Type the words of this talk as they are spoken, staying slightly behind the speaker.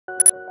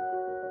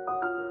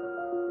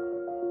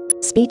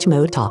Speech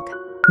mode talk.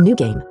 New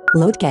game.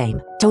 Load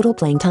game. Total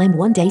playing time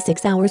 1 day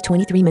 6 hours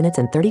 23 minutes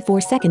and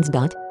 34 seconds.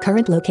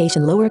 Current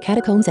location Lower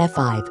Catacombs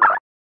F5.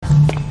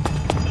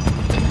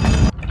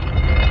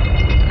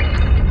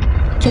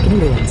 Kicking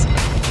ruins.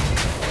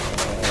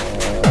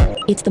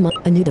 It's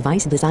a new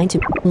device designed to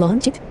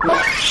launch it.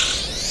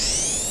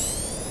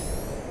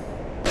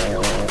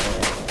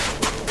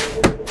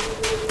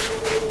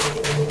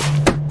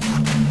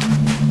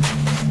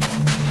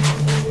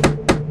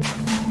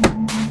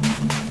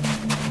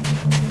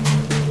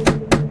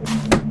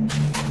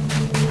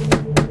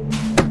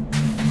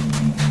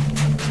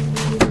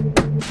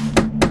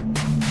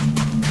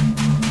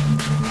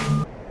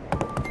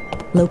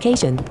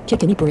 Location,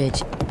 Kikini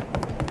Bridge.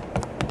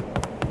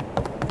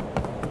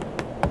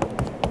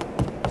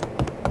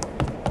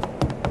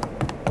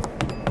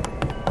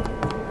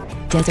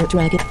 Desert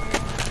Dragon.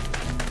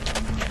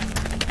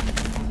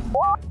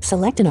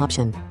 Select an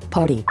option.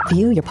 Party.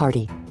 View your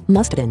party.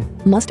 Mustardon.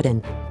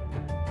 Mustardon.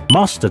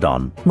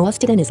 Mastodon.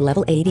 Mustardon is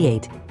level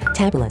 88.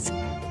 Tabulus.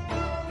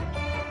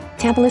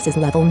 Tabulus is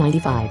level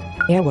 95.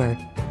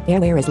 Airware.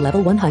 Airware is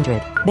level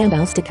 100.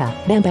 Bamboustica.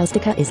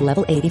 Bamboustica is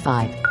level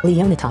 85.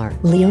 Leonatar.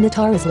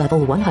 Leonatar is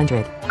level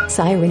 100.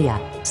 Sirenia.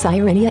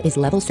 Sirenia is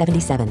level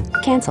 77.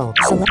 Cancel.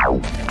 Select.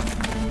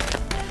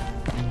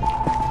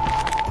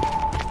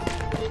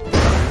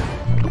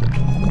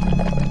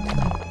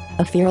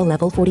 Aphero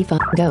level 45.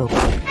 Go.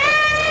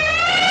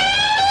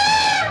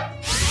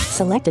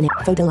 Select an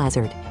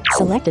Photolazard.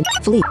 Select an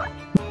Fleet.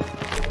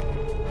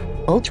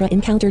 Ultra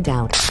encounter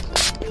down.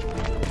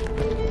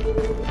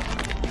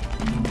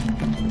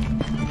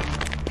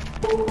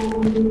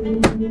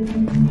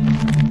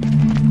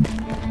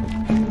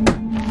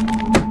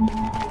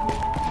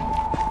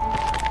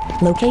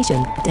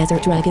 Location,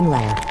 Desert Dragon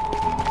Lair.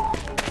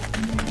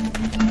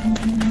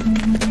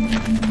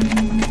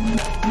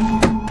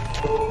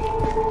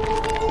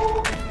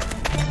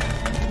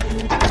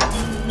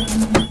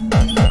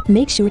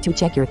 Make sure to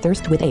check your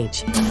thirst with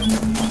H.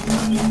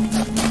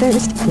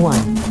 Thirst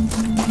 1.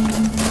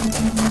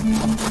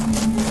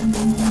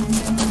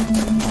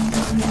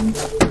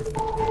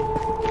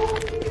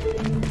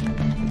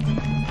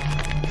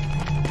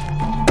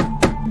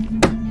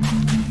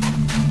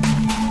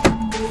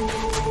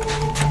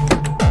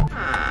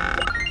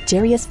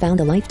 Jarius found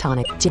a life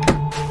tonic.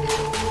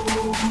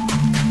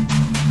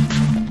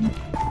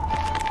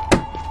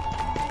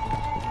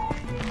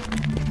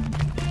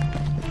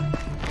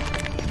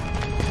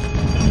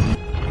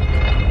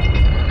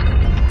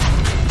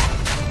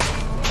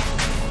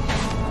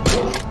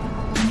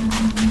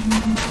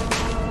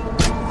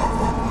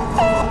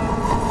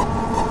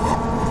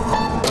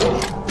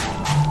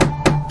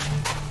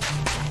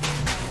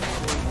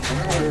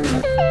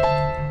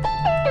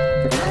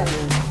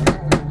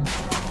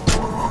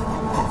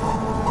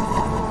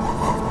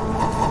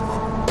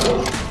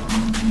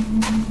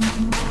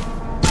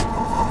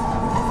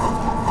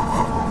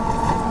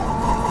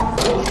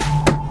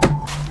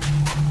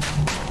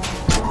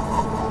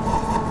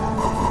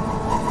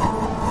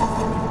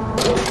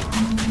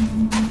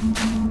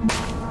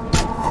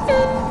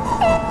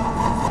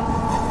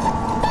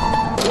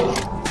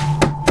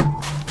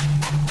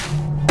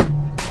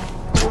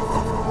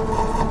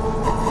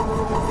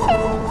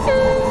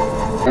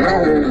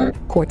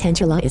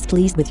 Cortantula is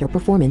pleased with your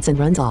performance and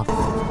runs off.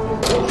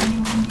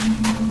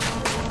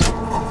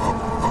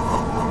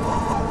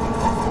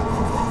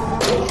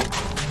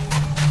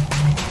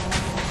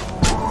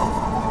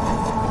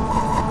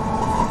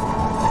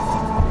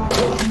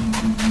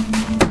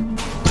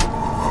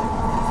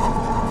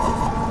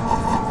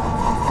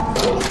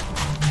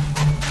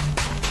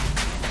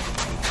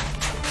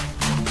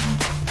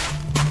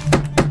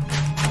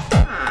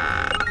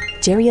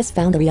 Jarius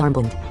found a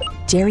rearmband.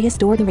 Jarius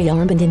stored the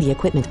rearmband in the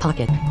equipment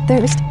pocket.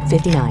 Thirst,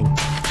 59.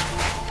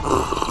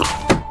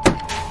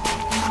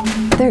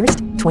 Thirst,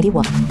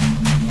 21.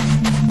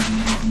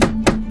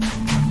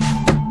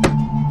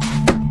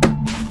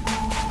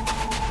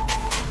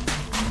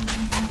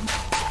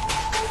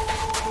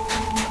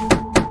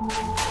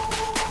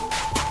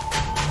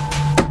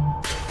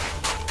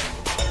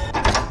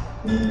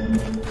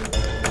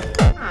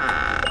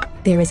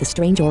 There is a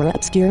strange aura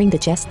obscuring the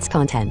chest's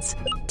contents.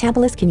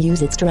 Tabulus can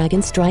use its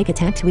Dragon Strike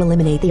attack to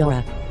eliminate the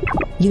aura.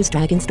 Use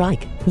Dragon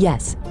Strike.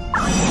 Yes.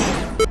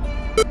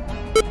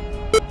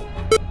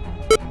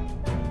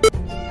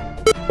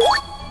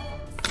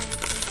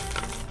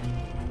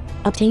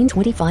 Obtain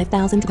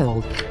 25,000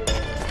 gold.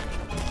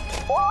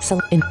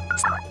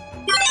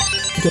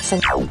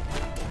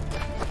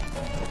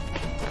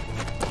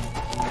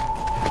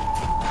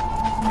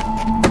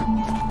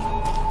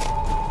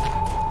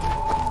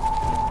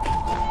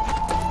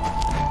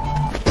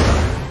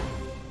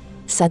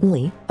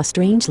 Suddenly, a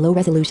strange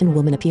low-resolution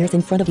woman appears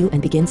in front of you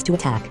and begins to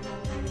attack.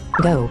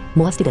 Go,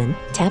 Mastodon,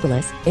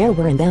 Tabulus,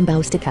 Airware and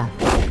Bamboustica.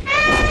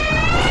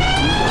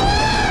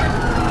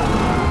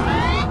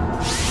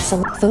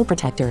 Select Foe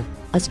Protector,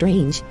 a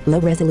strange,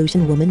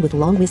 low-resolution woman with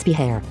long wispy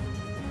hair.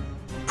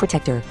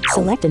 Protector,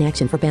 select an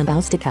action for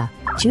Bamboustica.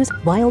 Choose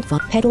Wild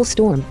Petal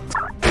Storm.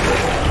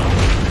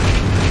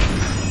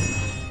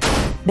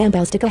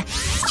 Bamboustica.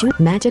 Shoot.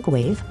 Magic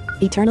Wave.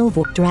 Eternal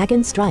Void.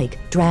 Dragon Strike.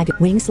 Dragon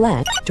Wing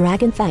Slash.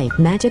 Dragon Fang.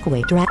 Magic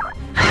Wave.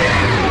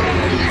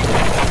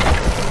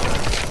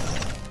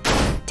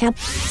 Tap.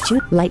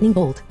 Shoot. Lightning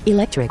Bolt.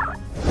 Electric.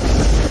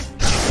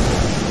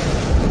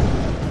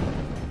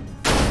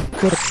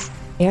 Critic.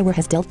 Airware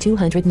has dealt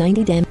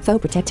 290 damage. Foe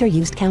Protector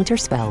used Counter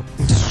Spell.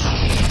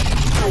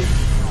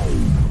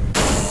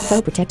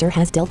 Foe Protector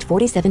has dealt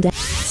 47 damage.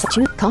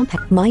 Shoot.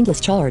 Compact. Mindless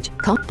Charge.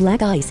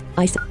 Black Ice.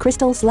 Ice.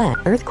 Crystal Slap.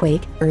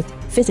 Earthquake. Earth.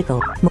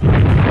 Physical.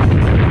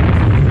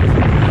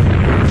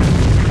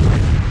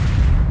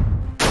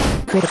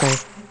 Critical.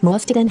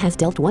 Mostodon has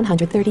dealt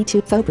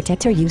 132. Foe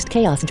Protector used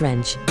Chaos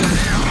Drench.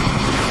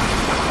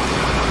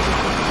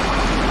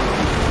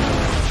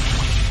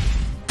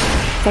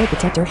 Foe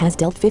Protector has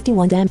dealt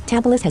 51 damage.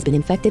 Tabalus has been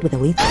infected with a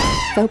lethal.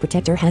 Foe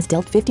Protector has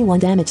dealt 51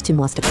 damage to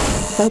Mostodon.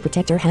 Foe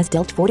Protector has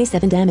dealt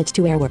 47 damage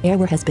to Airware.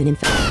 Airware has been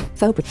infected.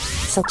 Foe Protector.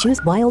 So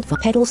choose Wild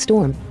Petal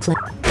Storm.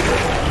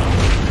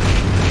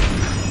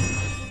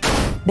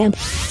 Bam.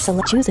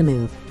 Select choose a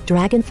move.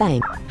 Dragon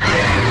Fang.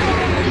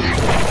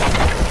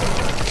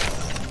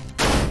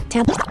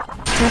 Tap.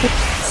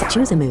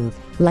 Choose a move.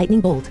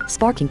 Lightning Bolt.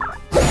 Sparking.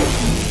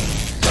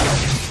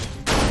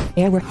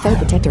 Airware. Foe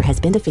Protector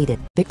has been defeated.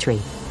 Victory.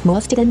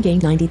 Mostodon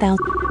gained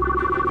 90,000.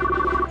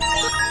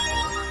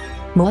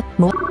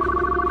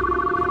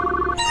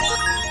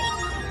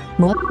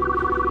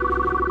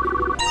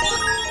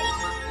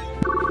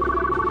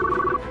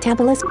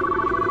 Tabalus.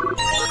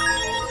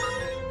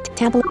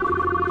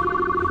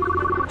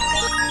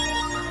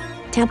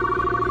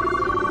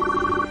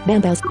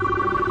 Bambouse.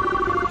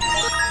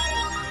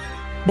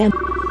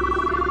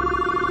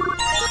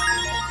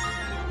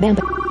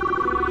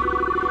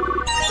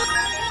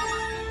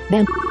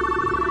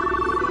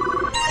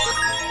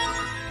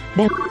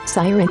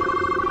 Siren.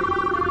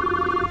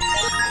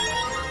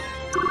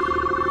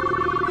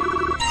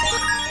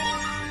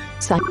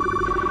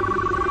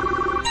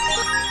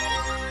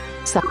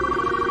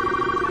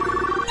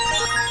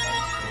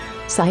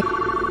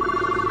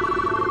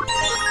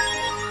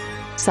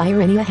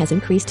 Sirenia has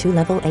increased to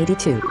level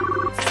 82.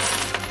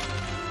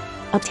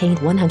 Obtained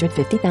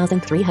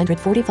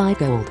 150,345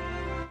 gold.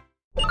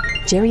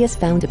 Jarius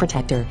found a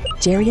protector.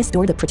 Jarius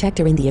stored the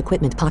protector in the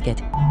equipment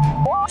pocket.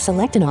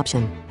 Select an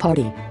option.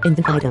 Party.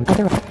 Invent item.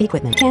 Other.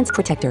 Equipment. Chance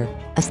protector.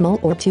 A small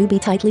orb to be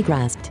tightly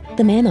grasped.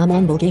 The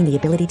Manamon will gain the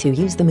ability to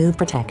use the move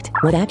protect.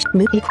 What action?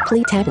 Move.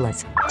 Complete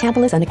Tabalus.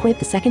 Tabalus unequip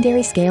the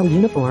secondary scale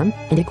uniform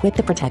and equip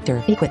the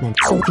protector. Equipment.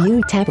 So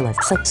view Tabalus.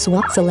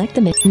 Swap. Select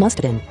the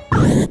Mostodon.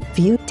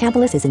 View.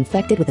 Tabalus is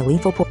infected with a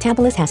lethal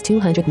Tabalus has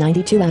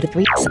 292 out of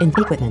 3 in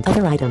equipment.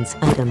 Other items.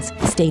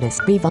 Status.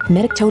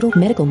 Revive. Total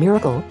medical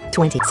miracle.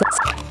 20.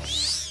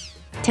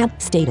 Tab.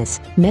 Status.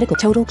 Medical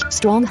total.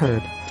 Strong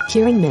herb.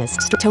 Curing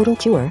mist. Total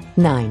cure.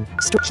 9.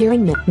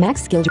 Curing mist.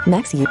 Max skill.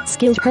 Max use.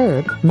 Skill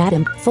herb.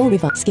 Madam. Full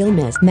revive. Skill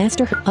mist.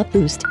 Master up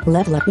boost.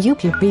 Level up.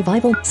 UP.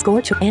 Revival.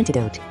 Scorch.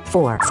 Antidote.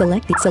 4.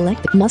 Select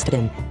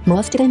Mostodon.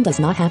 Mostodon does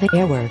not have an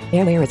Airware.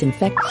 Airware is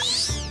infected.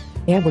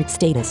 Airware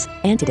status.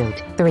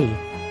 Antidote. 3.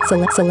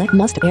 Select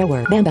Mostodon.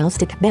 Airware.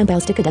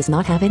 Bamboustica does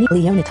not have any.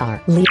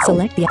 Leonatar.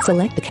 Select the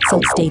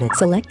status.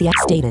 Select the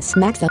status.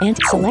 Max up.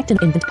 Select an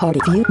invent party.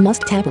 View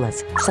must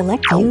Tabalus.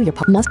 Select view your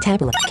must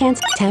Tabalus.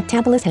 Cancel.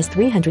 Tabalus has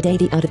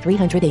 380 out of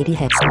 380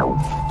 hits.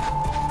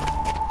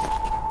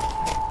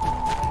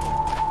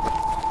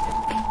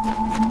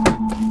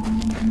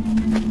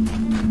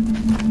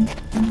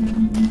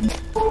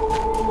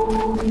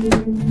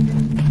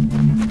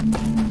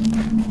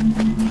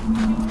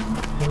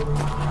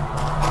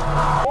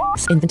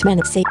 Invent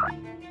mana save.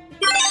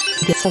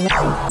 Get select.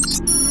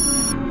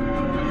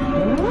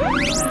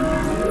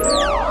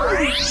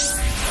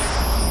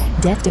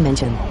 Death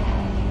Dimension.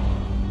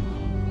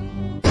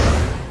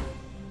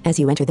 As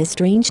you enter this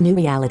strange new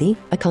reality,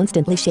 a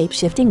constantly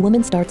shape-shifting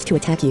woman starts to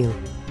attack you.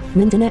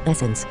 Mindanet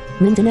Essence.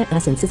 Mindanet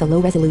Essence is a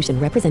low-resolution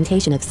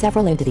representation of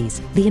several entities.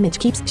 The image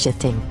keeps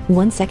shifting.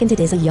 1 second it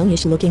is a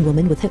youngish-looking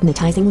woman with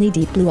hypnotizingly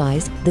deep blue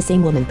eyes, the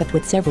same woman but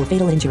with several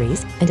fatal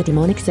injuries, and a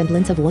demonic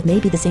semblance of what may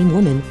be the same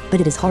woman,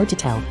 but it is hard to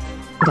tell.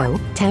 Go,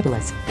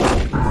 Tabalus.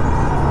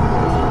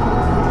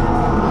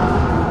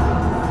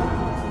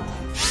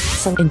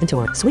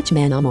 Inventory. Switch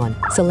Manamon.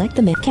 Select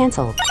the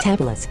Cancel.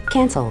 Tabalus.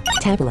 Cancel.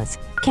 Tabalus.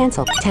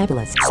 Cancel.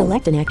 Tabalus.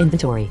 Select an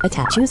inventory.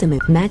 Attack. Choose a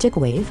move. Magic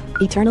Wave.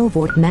 Eternal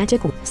Void.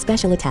 Magic.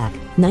 Special attack.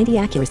 90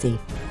 accuracy.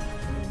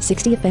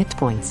 60 effect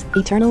points.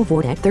 Eternal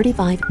Vortex.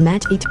 35.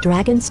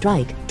 Dragon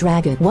Strike.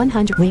 Dragon.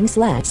 100. Wing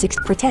Slash. 6.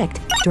 Protect.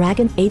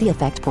 Dragon. 80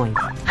 effect point.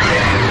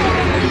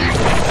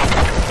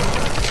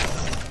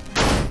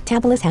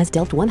 Tabalus has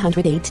dealt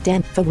 108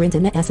 damage.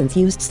 Mindanet Essence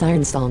used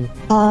Siren Song.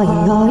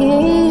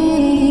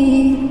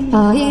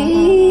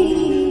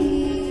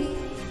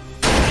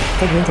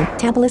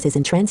 Tabalus is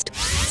entranced.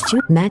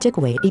 Shoot Magic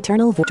Wave.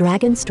 Eternal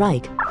Dragon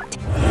Strike.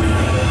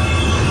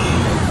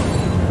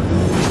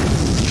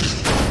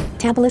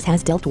 Tabalus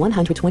has dealt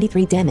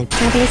 123 damage.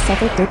 Tabalus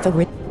suffered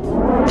 3.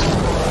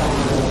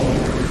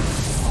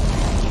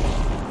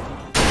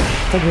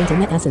 Flagrant in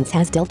the essence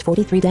has dealt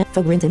 43 damage.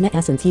 Flagrant in the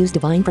essence used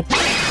divine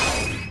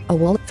a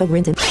wall.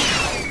 Flagrant in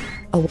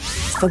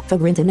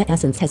Flagrant in the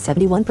essence has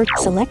 71%.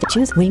 Select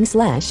choose wing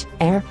slash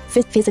air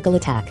physical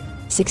attack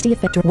 60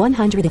 effect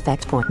 100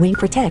 effect point wing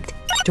protect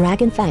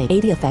dragon fang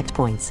 80 effect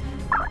points.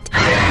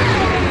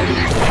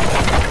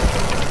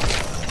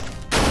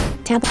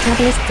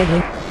 Tabulous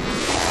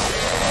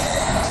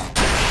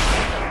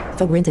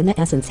Flagrant in the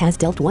essence has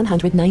dealt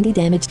 190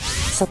 damage.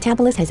 So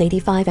Tabulous has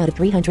 85 out of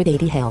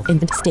 380 health.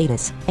 Invent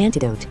status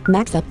antidote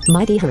max up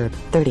mighty herb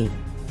 30.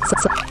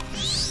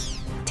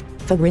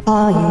 Flagrant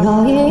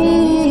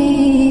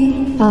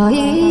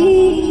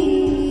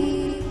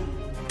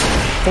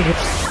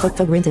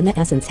Flagrant in the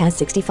essence has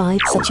 65.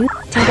 So choose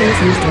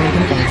Tabulous use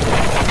dragon fang.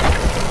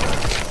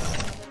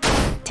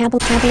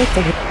 Tabulous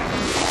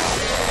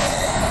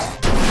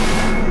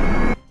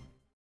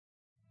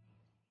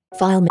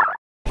file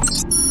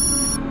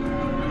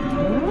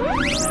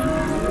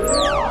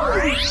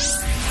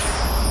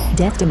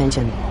Death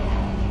Dimension.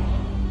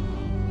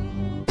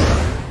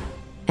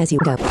 As you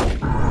go.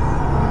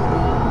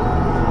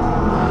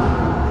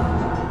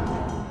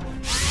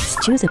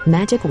 Choose a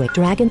magic wave.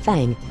 Dragon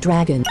Fang.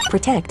 Dragon.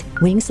 Protect.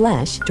 Wing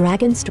slash.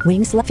 Dragon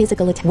wing slash.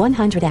 Physical attack.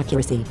 100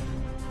 accuracy.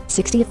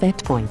 60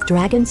 effect points.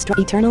 Dragon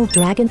Eternal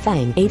Dragon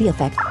Fang. 80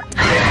 effect.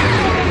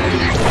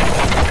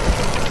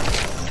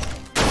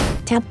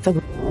 Tap for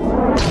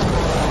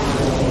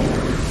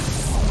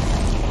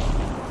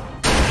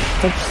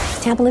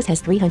Tabulous has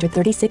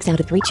 336 out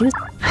of 3. Choose.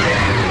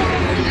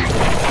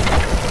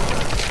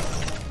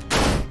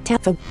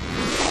 Tap for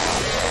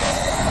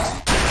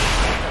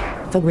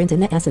Flagrant in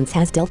the essence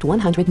has dealt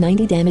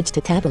 190 damage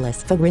to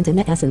Tabulous. Flagrant in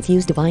the essence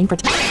use divine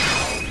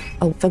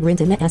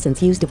Flagrant in the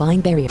essence use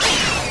divine barrier.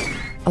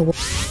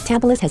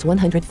 Tabulous has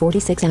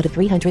 146 out of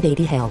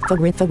 380 health.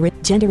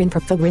 Flagrant gender in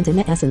Flagrant in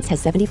the essence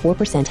has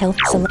 74% health.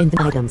 Select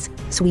items.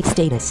 Sweet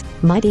status.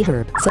 Mighty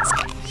herb.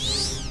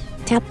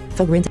 Tap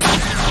Flagrant.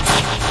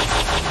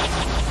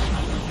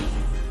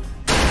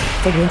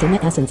 Flagrant in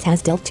the essence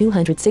has dealt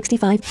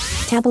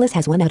 265. Tabulous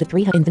has 1 out of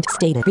 300. Invent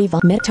status.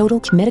 Total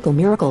medical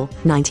miracle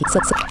 90.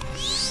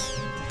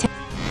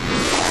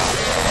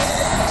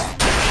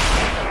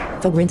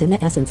 Flagrant in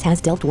the essence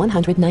has dealt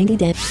 190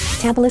 damage.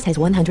 Tabulous has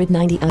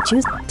 190.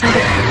 Choose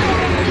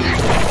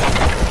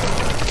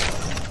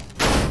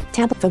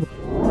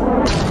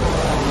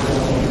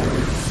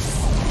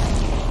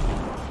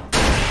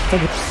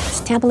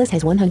Tabulous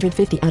has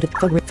 150 out of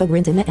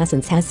Flagrant in the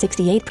essence has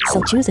 68.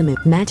 So choose a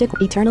move. Magic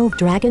Eternal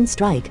Dragon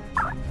Strike.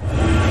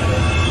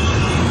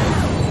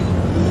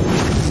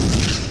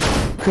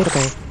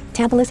 Critical.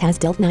 Tabulous has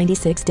dealt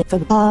 96.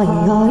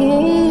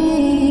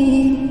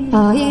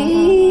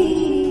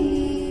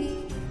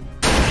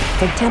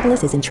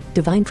 Tabulous is in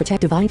Divine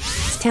Protect Divine.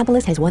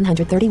 Tabulous has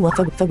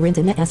 131. Flagrant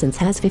in the essence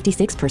has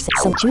 56%.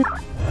 So choose.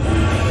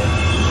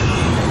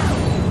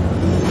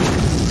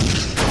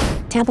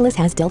 Tabulous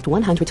has dealt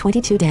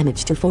 122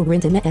 damage to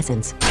Flagrant in the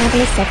essence.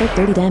 Tabulous suffered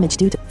 30 damage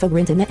due to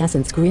Flagrant in the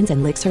essence grins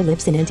and licks her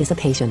lips in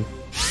anticipation.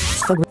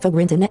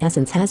 Flagrant in the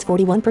essence has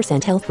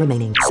 41% health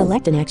remaining.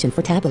 Select an action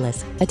for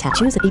Tabulous. Attack.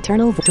 Choose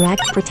Eternal Drag.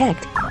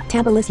 Protect.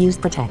 Tabulous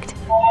used Protect.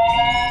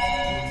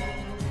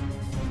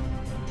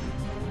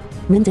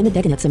 Rindina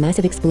detonates a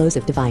massive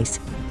explosive device.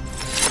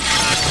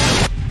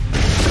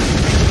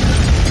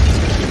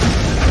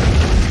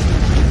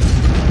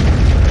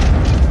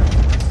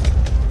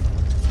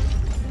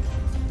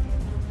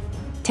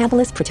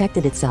 Tabulous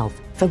protected itself.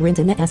 Flagrant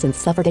in the essence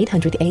suffered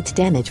 808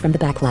 damage from the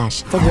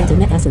backlash. Flagrant in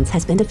the essence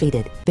has been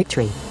defeated.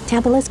 Victory.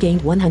 Tabulous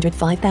gained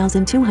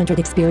 105,200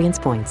 experience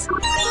points.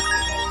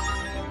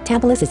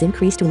 Tabulous is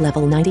increased to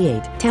level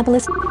 98.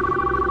 Tabulous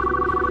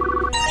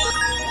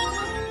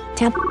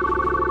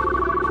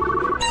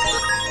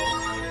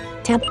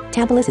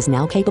Tabulous is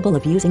now capable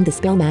of using the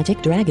spell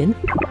Magic Dragon.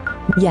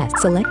 Yes,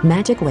 select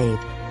Magic Wave.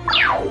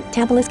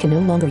 Tabulous can no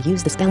longer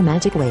use the spell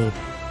Magic Wave.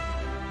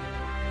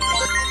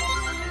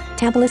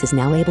 Tabulous is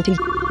now able to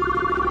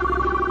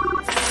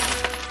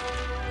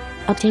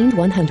obtained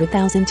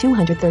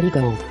 100,230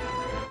 gold.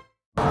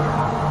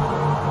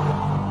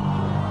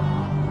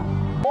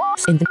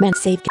 Invent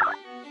save.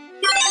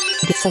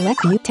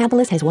 Select view.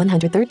 Tabulous has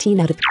 113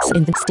 out of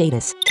invent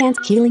status. Can't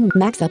healing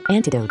max up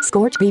antidote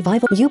scorch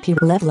revival UP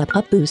level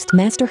up boost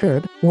master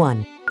herb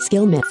 1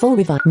 skill myth full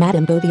revive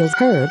Madame Boviel's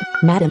herb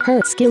Madame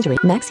Herb skill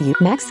rate max U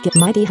max skip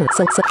mighty herb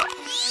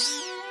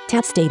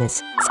tab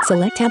status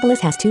select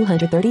Tabulous has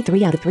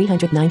 233 out of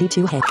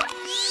 392 health.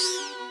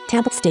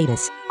 Tab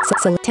status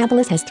select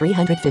Tabulous has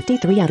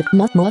 353 out of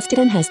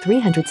Mostodon has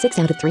 306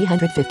 out of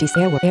 350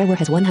 Airware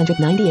has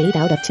 198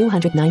 out of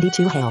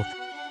 292 health.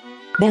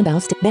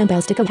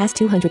 Bamboustica has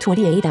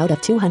 228 out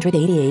of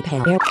 288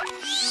 health.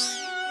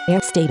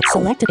 Air state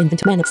select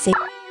inventory save.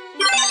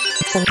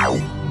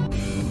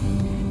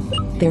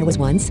 There was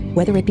once,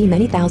 whether it be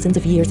many thousands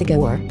of years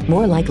ago or,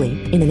 more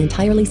likely, in an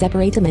entirely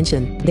separate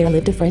dimension, there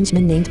lived a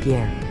Frenchman named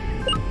Pierre.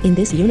 In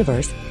this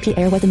universe,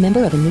 Pierre was a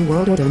member of a new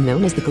world order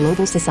known as the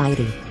Global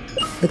Society.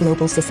 The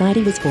Global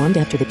Society was formed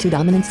after the two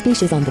dominant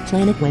species on the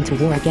planet went to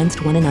war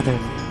against one another.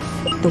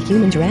 The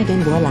human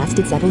dragon war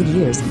lasted several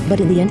years,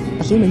 but in the end,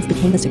 the humans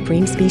became the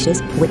supreme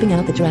species, wiping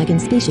out the dragon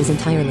species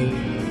entirely.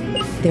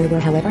 There were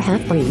however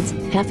half-breeds,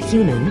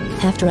 half-human,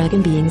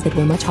 half-dragon beings that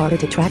were much harder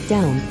to track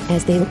down,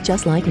 as they looked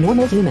just like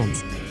normal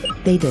humans.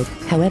 They did,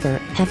 however,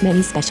 have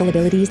many special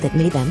abilities that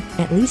made them,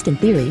 at least in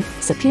theory,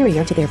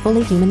 superior to their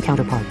fully human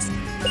counterparts.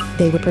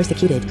 They were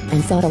persecuted,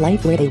 and sought a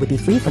life where they would be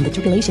free from the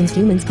tribulations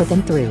humans put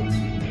them through.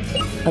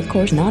 Of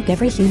course, not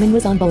every human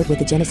was on board with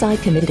the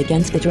genocide committed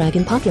against the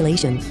dragon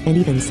population, and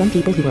even some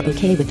people who were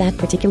okay with that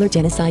particular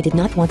genocide did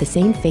not want the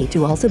same fate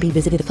to also be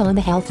visited upon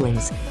the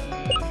halflings.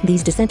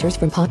 These dissenters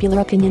from popular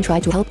opinion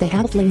tried to help the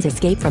halflings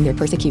escape from their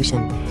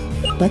persecution.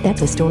 But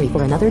that's a story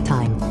for another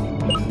time.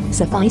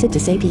 Suffice it to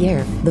say,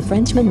 Pierre, the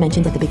Frenchman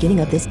mentioned at the beginning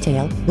of this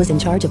tale, was in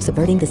charge of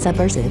subverting the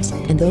subversives,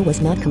 and though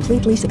was not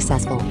completely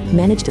successful,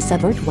 managed to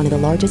subvert one of the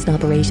largest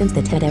operations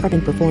that had ever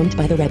been performed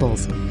by the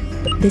rebels.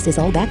 This is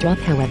all backdrop,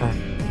 however.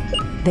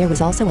 There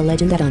was also a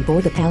legend that on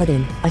board the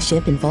Paladin, a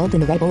ship involved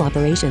in the rebel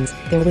operations,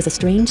 there was a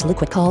strange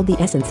liquid called the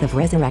essence of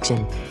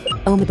resurrection.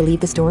 Oma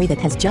believed the story that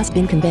has just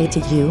been conveyed to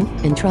you,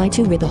 and tried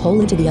to rid the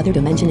hole into the other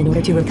dimension in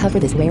order to recover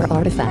this rare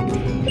artifact.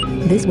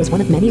 This was one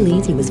of many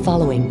leads he was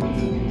following.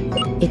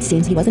 It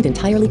seems he wasn't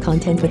entirely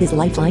content with his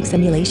lifelike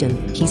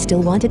simulation, he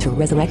still wanted to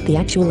resurrect the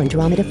actual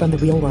Andromeda from the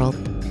real world.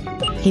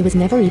 He was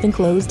never even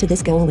close to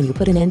this goal when you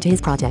put an end to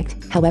his project,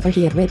 however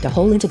he had ripped a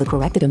hole into the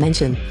correct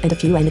dimension, and a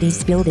few entities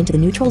spilled into the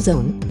neutral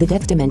zone, the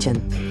death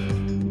dimension.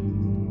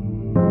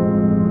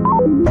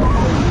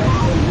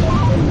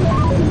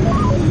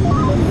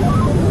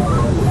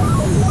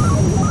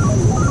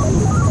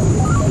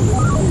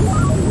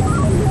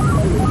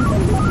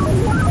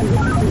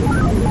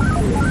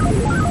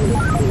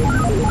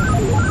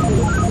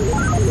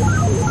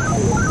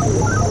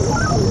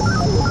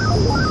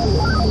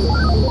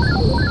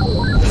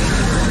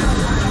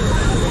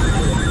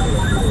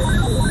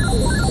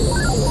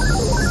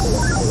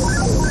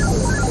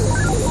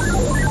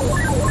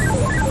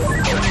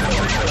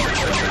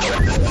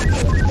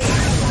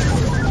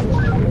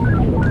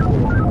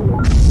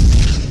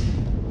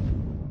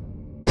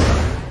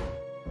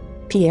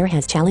 Pierre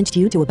has challenged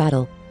you to a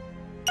battle.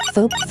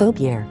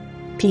 Pierre.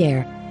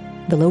 Pierre.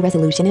 The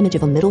low-resolution image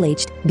of a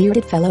middle-aged,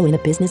 bearded fellow in a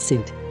business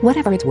suit.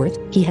 Whatever it's worth,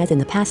 he has in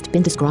the past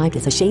been described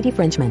as a shady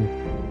Frenchman.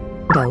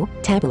 Go,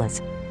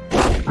 Tabulus.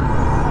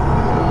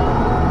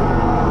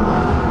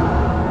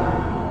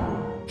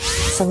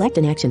 Select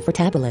an action for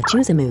Tabula.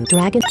 Choose a move.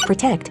 Dragon,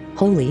 Protect,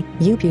 Holy,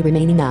 UP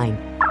remaining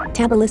 9.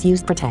 Tabulus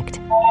used Protect.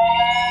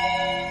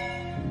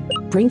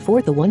 Bring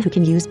forth the one who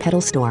can use Petal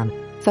Storm.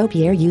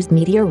 Pierre used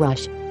Meteor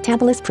Rush.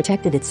 Tabulus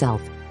protected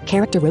itself.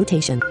 Character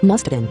rotation.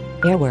 Mustardin.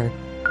 Airware.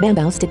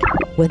 Bamboustica.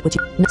 What would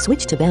you...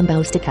 Switch to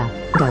Bamboustica.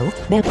 Go.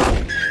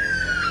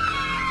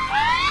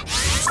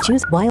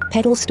 Choose Wild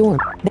Petal Storm.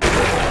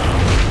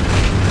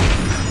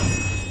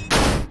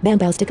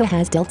 Bamboustica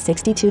has dealt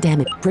 62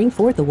 damage. Bring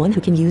forth the one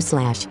who can use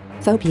Slash.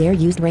 Pierre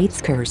used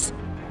Wraith's Curse.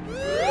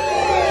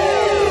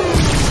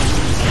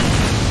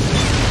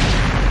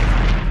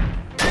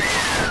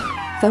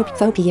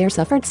 Pierre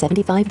suffered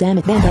 75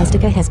 damage.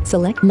 Bamboustica has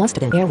select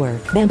Mustardin. Airware.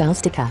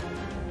 Bamboustica.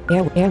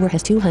 Airware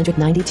has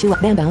 292.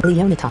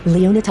 Leonatar.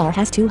 Leonatar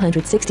has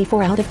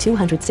 264 out of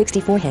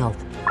 264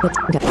 health.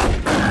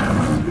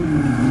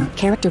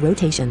 Character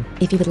rotation.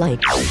 If you would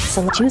like,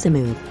 choose a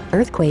move.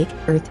 Earthquake.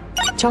 Earth.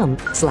 Charm.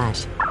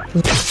 Slash.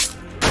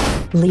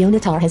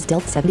 Leonatar has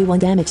dealt 71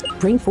 damage.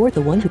 Bring forth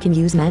the one who can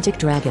use Magic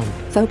Dragon.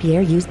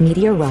 Pierre used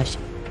Meteor Rush.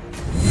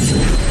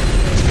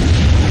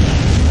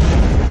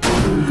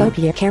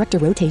 Pierre character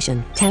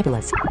rotation.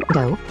 Tabulus.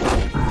 Go.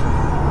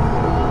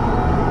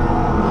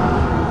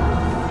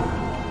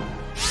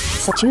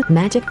 Choose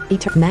Magic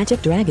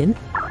Dragon.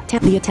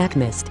 Tap the attack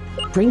mist.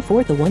 Bring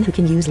forth the one who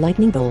can use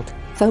Lightning Bolt.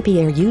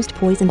 Pierre used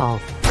Poison Ball.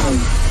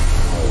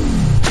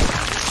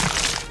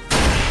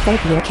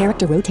 Pierre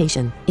character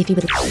rotation. If you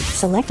would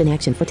select an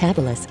action for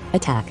Tabulus,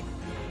 attack.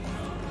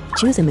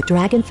 Choose a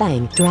Dragon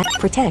Fang.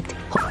 Protect.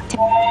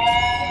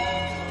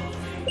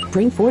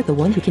 Bring forth the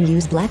one who can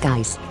use Black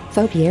Ice.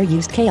 Pierre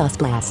used Chaos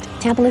Blast.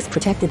 Tabulus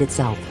protected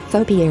itself.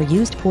 Pierre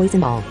used Poison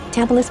Ball.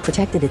 Tabulus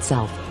protected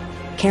itself.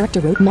 Character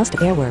wrote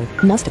Airword.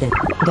 Mustardin.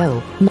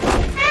 Go.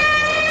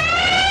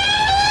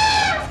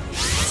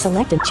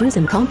 Select and choose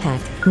in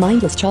Compact.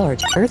 Mindless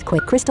Charge.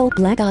 Earthquake. Crystal.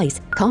 Black Ice.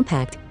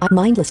 Compact.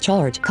 Mindless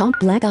Charge.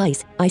 Black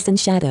Ice. Ice and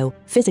Shadow.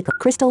 Physical.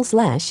 Crystal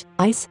Slash.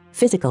 Ice.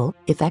 Physical.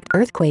 Effect.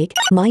 Earthquake.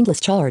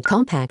 Mindless Charge.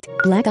 Compact.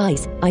 Black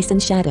Ice. Ice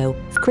and Shadow.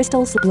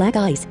 Crystals. Black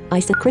Ice.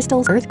 Ice and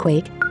Crystals.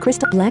 Earthquake.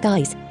 Crystal. Black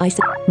Ice. Ice.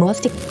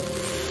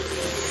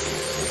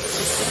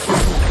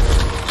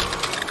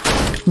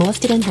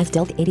 Mostodon has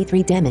dealt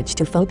 83 damage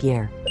to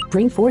Pierre.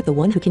 Bring forth the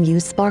one who can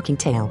use Sparking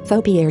Tail.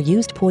 Pierre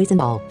used Poison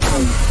Ball.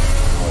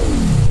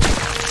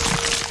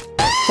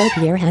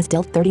 Pierre has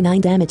dealt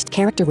 39 damage.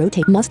 Character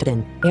rotate.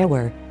 Mustardin.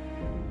 Airware.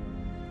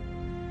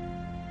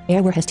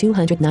 Airware has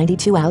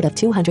 292 out of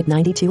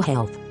 292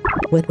 health.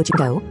 What would you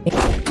go?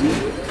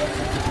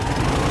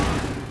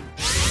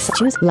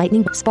 Choose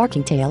Lightning.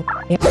 Sparking Tail.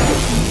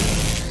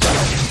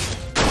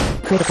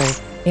 Critical.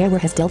 Airware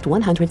has dealt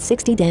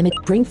 160 damage.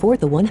 Bring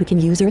forth the one who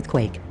can use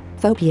Earthquake.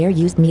 Faux-Pierre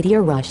used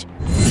Meteor Rush.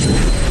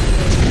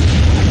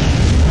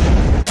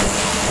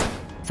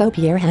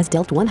 Faux-Pierre has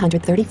dealt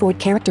 134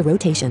 character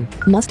rotation.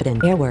 Mustodon.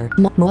 Airware.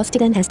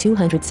 Mustodon has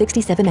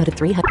 267 out of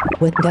 300.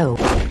 With go.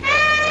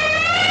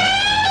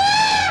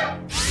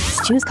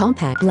 Choose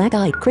Compact.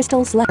 Black-Eyed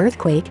Crystal Slap.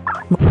 Earthquake.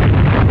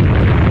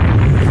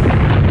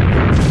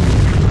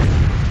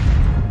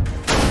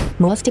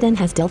 Mustodon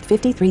has dealt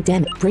 53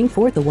 damage. Bring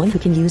forth the one who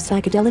can use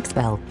Psychedelic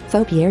Spell.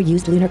 Faux-Pierre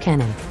used Lunar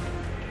Cannon.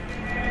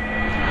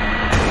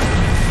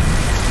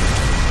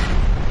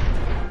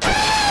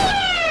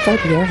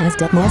 Faux-Pierre has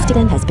dealt.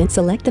 Mustodon has been.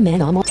 Select the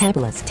Manamon.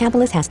 Tabulus.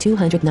 Tabulus has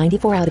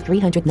 294 out of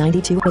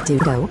 392. What do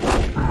go?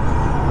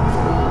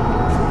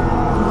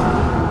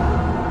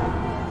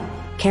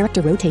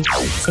 Character rotation.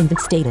 Invent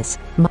status.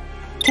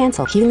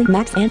 Cancel. Healing.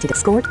 Max antidote.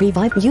 Scored.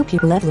 Revive. UP.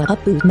 Level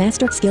up. Boost.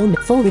 Master skill.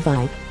 Full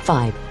revive.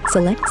 5.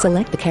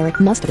 Select the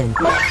character. Mustodon.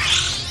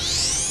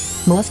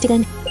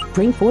 Mustodon.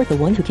 Bring forth the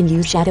one who can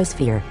use Shadow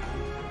Sphere.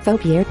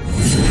 Faux-Pierre.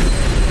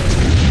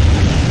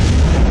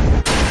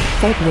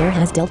 Faux-Pierre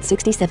has dealt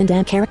 67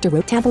 damage. Character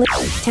wrote Tabulus.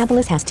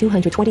 Tabulus has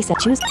 227.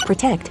 Choose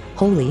Protect.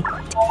 Holy.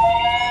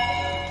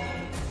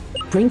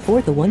 Bring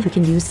forth the one who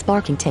can use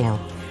Sparking Tail.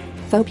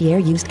 Faux-Pierre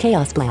used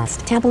Chaos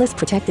Blast. Tabulus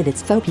protected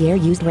its. Faux-Pierre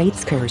used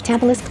Wraith's Curse.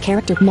 Tabulus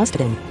character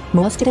Mustodon.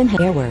 Mustodon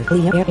had Airware.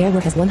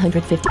 Airware has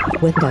 150.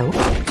 With go.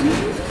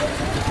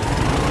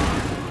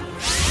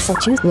 So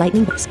choose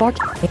Lightning Spark.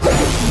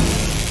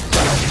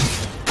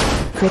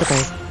 Critical.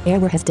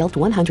 Airware has dealt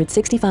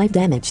 165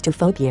 damage to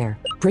Faux-Pierre.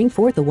 Bring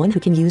forth the one who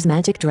can use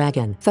Magic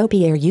Dragon.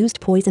 Faux-Pierre used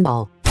Poison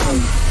Ball.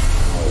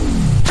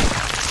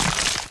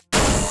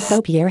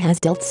 Faux-Pierre has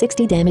dealt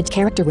 60 damage.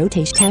 Character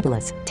rotation.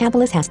 Tabulus.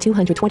 Tabulus has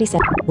 227.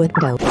 With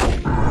go.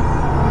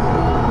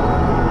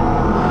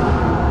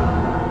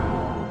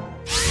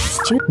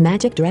 Shoot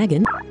Magic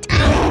Dragon.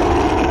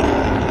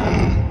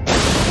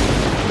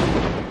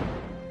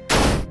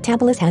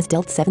 Tabulus has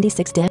dealt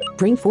 76 damage.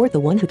 Bring forth the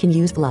one who can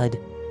use Flood.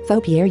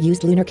 Faux-Pierre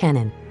used Lunar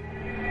Cannon.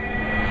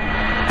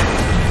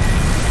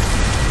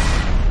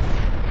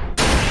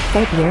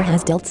 Faux-Pierre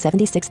has dealt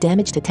 76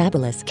 damage to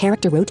Tabulus.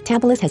 Character wrote.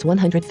 Tabulus has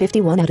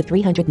 151 out of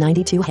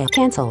 392 health.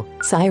 Cancel.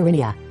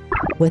 Sirenia.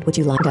 What would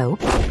you like? Go.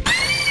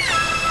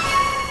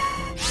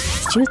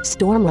 Choose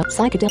Storm Rush.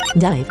 Psychedelic.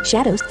 Dive.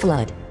 Shadows.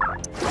 Flood.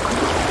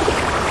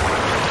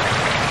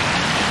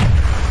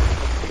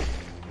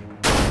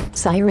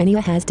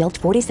 Sirenia has dealt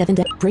 47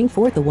 damage. Bring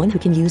forth the one who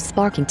can use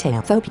Sparking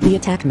Tail. The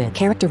attack mid.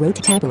 Character wrote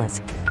Tabulus.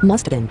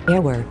 Mustodon.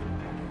 Airware.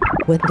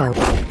 With go.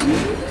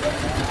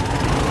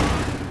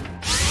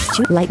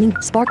 Shoot Lightning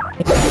Spark.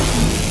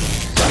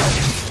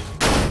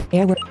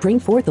 Airware. Bring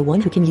forth the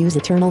one who can use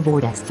Eternal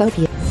Vortex.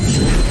 Faux-Pierre.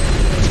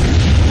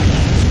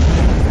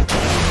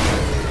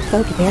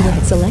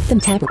 Airware. Select them.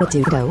 Tab. What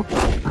do go?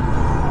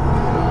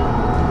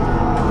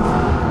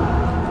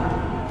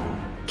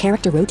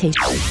 Character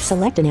rotation.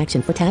 Select an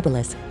action for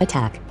Tabulus.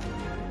 Attack.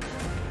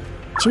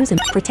 Choose him.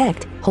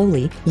 Protect.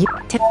 Holy.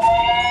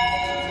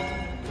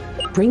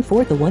 Bring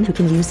forth the one who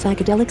can use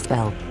Psychedelic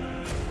Spell.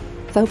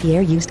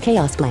 Faux-Pierre used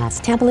Chaos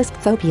Blast. Tabulus.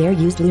 Faux-Pierre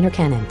used Lunar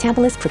Cannon.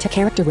 Tabulus. Protect.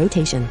 Character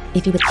rotation.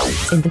 If you would.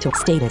 Inventory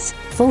status.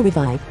 Full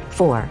revive.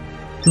 4.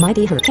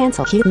 Mighty Her.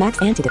 Cancel. Heal.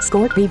 Max antidote.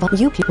 Scored.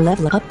 Revive. UP.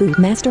 Level up. Boost.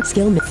 Master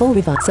skill. Full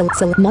revive.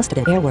 Select.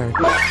 Mustodon. Airware.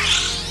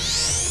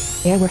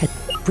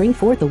 Airware. Bring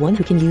forth the one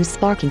who can use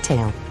Sparking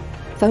Tail.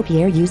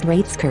 Faux-Pierre used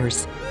Wraith's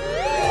Curse.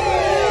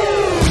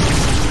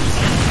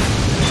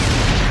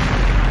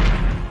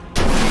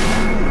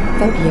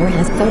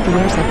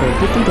 Faux-Pierre suffered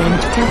 50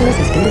 damage. Tabulus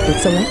has been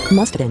defeated. Select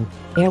Mustodon.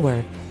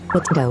 Airware.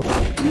 Let's go.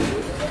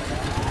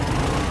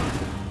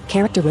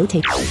 Character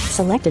rotate.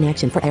 Select an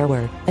action for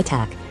Airware.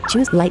 Attack.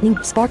 Choose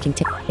Lightning Sparking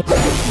Tail.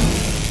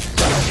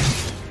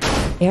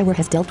 Airware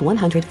has dealt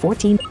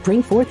 114.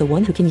 Bring forth the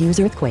one who can use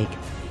Earthquake.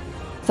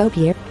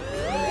 Faux-Pierre.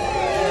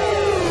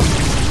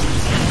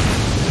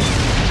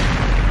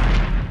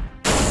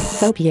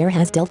 Faux-Pierre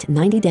has dealt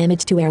 90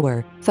 damage to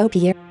Airware.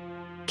 Faux-Pierre.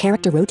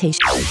 Character rotation.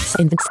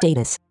 Invent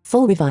status.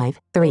 Full revive.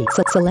 3.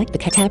 Select the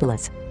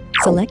Tabulus.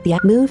 Select the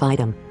move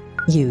item.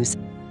 Use.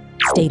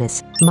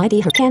 Status.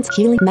 Mighty Her. Cancel.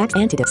 Healing. Max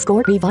antidote.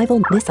 Score.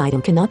 Revival. This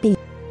item cannot be.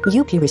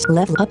 UP risk.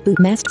 Level up. Boot.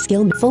 Master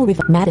skill. Full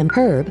revive. Madam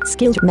Herb.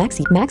 Skill. Max.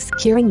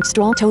 Curing.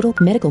 Strong. Total.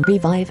 Medical.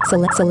 Revive.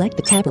 Select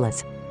the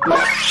Tabulus.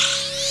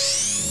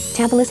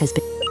 Tabulus has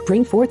been.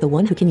 Bring forth the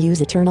one who can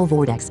use Eternal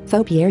Vortex.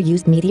 Faux-Pierre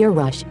used Meteor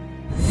Rush.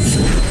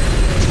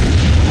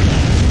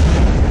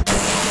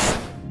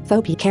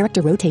 Faux-Pierre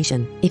character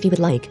rotation. If you would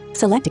like,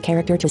 select a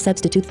character to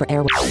substitute for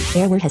Airware.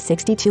 Airware has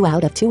 62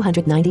 out of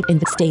 290 in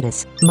the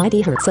status.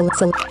 Mighty Her. Select.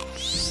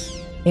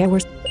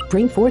 Airware.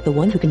 Bring forth the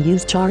one who can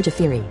use Charge of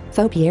Fury.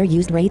 Faux-Pierre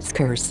used Wraith's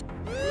Curse.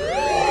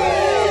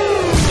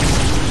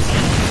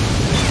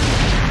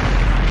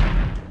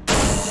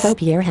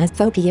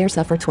 Faux-Pierre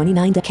suffer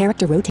 29 to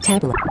character rotate.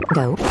 Tabula.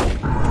 Go.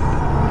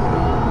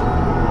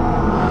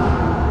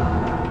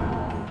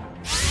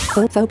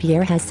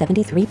 Faux-Pierre has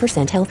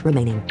 73% health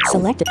remaining.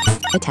 Select it.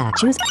 Attack.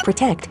 Choose.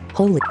 Protect.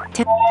 Holy.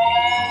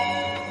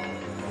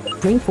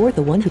 Bring forth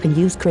the one who can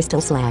use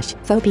Crystal Slash.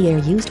 Faux-Pierre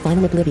used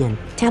Final Oblivion.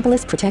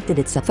 Tabalus protected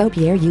itself.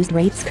 Faux-Pierre used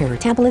Wraith's Curse.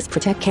 Tabalus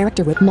protect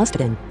character with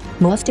Mostodon.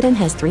 Mostodon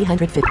has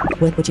 350.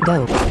 With which you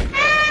go.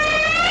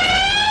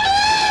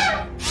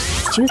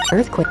 Choose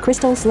Earthquake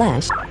Crystal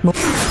Slash.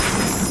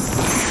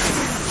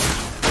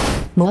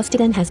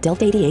 Mostodon has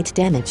dealt 88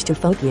 damage to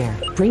Faux-Pierre.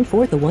 Bring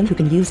forth the one who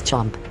can use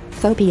Chomp.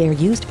 Faux-Pierre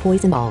used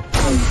Poison Ball.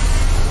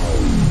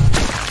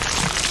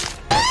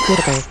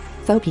 Critical.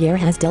 Faux-Pierre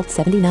has dealt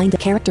 79 to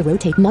character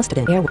rotate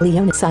Mostodon. Air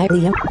Leona Side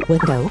Leo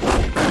with go.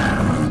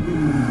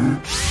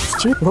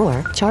 Shoot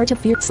Roar. Charge of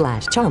Fear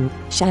Slash Chomp.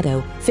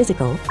 Shadow.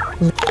 Physical.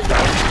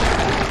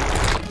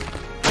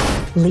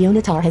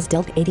 Leonatar has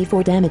dealt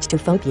 84 damage to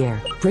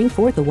Faux-Pierre. Bring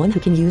forth the one who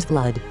can use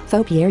Flood.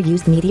 Faux-Pierre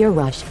used Meteor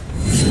Rush.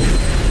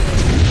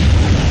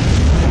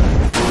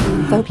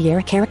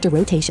 Faux-Pierre character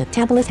rotation.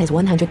 Tabalus has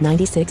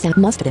 196 out.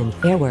 Mostodon.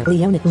 Airwork.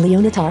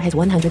 Leonatar has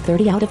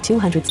 130 out of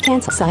 200.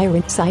 Cancel.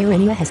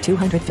 Sirenia has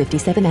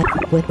 257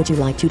 out. What would you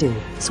like to do?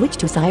 Switch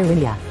to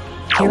Sirenia.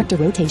 Character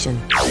rotation.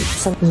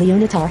 So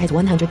Leonatar has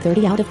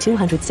 130 out of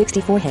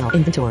 264 health.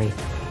 Inventory.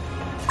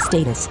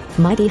 Status.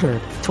 Mighty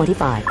Herb.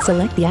 25.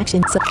 Select the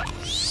action.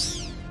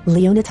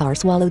 Leonatar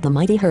swallowed the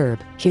Mighty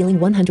Herb, healing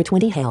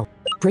 120 health.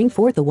 Bring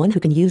forth the one who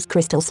can use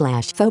Crystal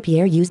Slash.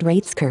 Faux-Pierre used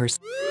Wraith's Curse.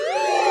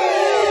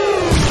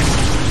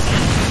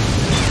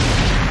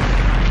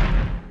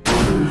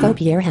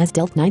 Faux-Pierre has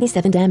dealt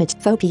 97 damage.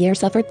 Faux-Pierre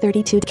suffered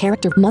 32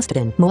 character.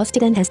 Mostodon.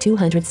 Mostodon has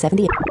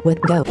 270. With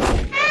go.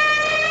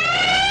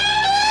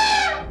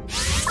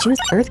 Choose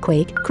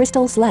Earthquake,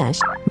 Crystal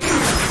Slash.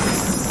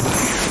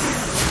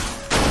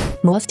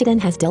 Mostodon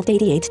has dealt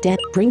 88 damage.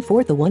 Bring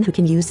forth the one who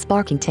can use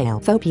Sparking Tail.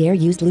 Faux-Pierre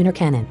used Lunar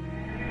Cannon.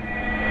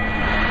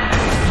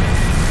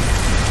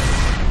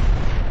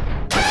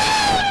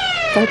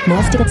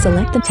 Mostodon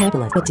select the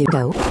tablet. What to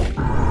go?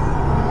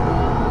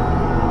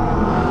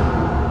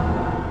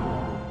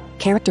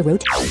 Character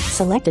rotate.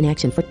 Select an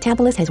action for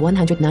Tabalus has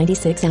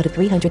 196 out of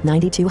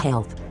 392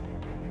 health.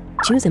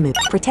 Choose a move.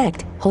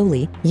 Protect.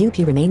 Holy. UP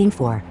remaining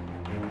 4.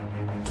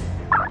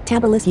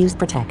 Tabalus used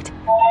Protect.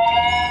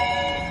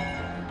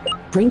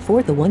 Bring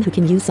forth the one who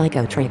can use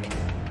Psycho Trick.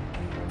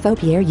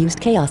 Faux-Pierre used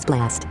Chaos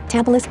Blast.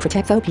 Tabalus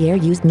protect. Faux-Pierre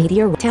used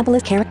Meteor.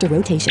 Tabalus character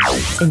rotation.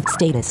 In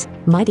status.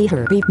 Mighty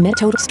Herb.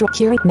 Metotal Stroke.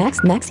 Curing.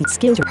 Maxi.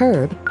 Skill.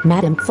 Herb.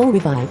 Madam. Full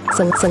revive.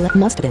 Select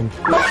Mostodon.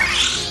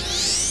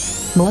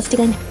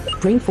 Mostodon.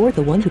 Bring forth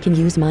the one who can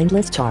use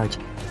Mindless Charge.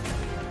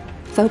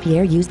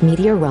 Faux-Pierre used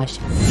Meteor Rush.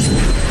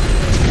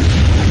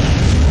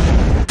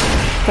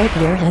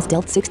 Faux-Pierre has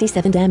dealt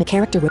 67 damage.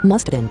 Character with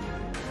Mostodon.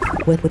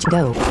 With which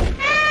go.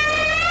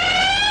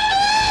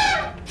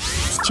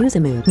 Choose a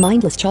move.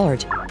 Mindless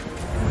Charge.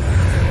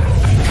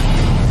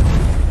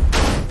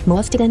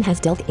 Mostodon has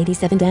dealt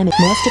 87 damage.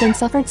 Mostodon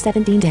suffered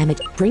 17 damage.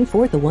 Bring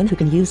forth the one who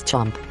can use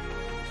Chomp.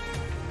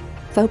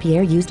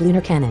 Faux-Pierre used Lunar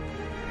Cannon.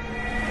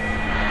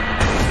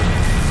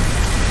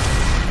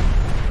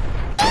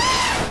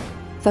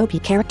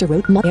 Faux-Pierre character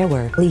wrote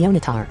Airwork.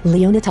 Leonatar.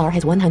 Leonatar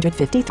has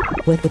 150.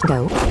 With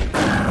go.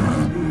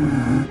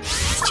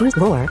 Choose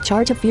Roar.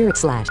 Charge of Fury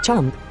Slash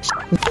Chomp.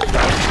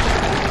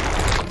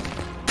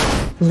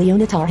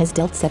 Leonatar has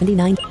dealt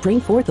 79. Bring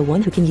forth the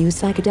one who can use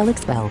Psychedelic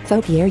Spell.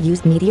 Faux-Pierre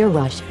used Meteor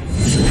Rush.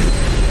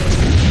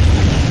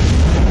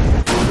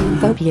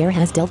 Faux-Pierre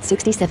has dealt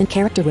 67.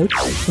 Character wrote.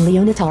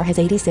 Leonatar has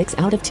 86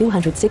 out of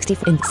 260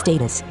 in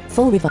status.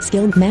 Full revive.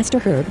 Skill. Master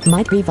Herb.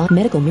 Might revive.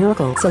 Medical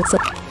Miracle.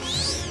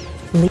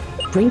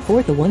 Bring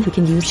forth the one who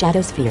can use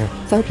Shadow Sphere.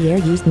 Faux-Pierre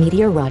used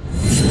Meteor Rush.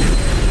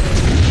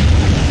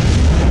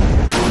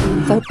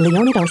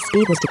 Leonatar's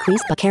speed was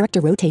decreased by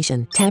character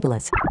rotation.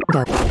 Tabalus.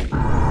 Go.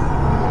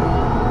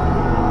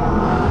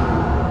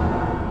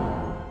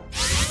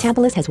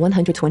 Tabalus has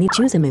 120.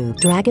 Choose a move.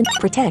 Dragon.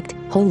 Protect.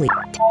 Holy.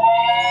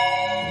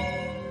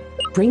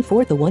 Bring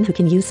forth the one who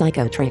can use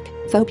Psycho Trick.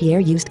 Faux-Pierre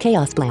used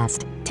Chaos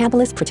Blast.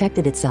 Tabalus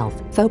protected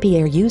itself.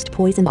 Faux-Pierre used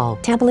Poison Ball.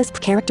 Tabalus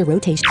character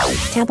rotation.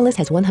 Tabalus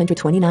has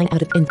 129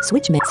 out of in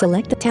switch met.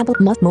 Select the Tablet.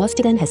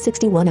 Mostodon has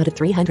 61 out of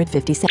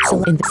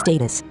 357. In the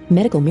status.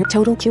 Medical Mirror.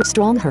 Total Cure.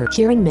 Strong Herb.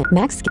 Curing Mitt.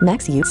 Max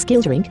use.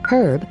 Skill Drink.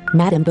 Herb.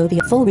 Madam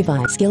Bovia. Full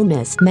Revive. Skill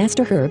Miss.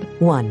 Master Herb.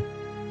 1.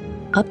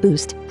 Up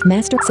boost.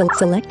 Master.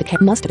 Select the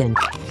Mostodon.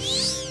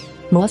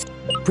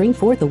 Bring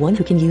forth the one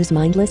who can use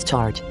Mindless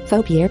Charge.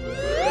 Faux-Pierre.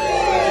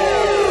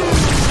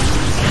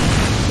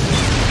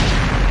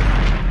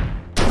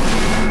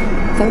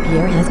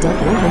 Faux-Pierre has dealt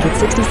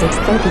 166.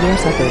 Faux-Pierre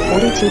suffered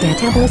 42 damage.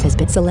 Tabalus has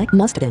been select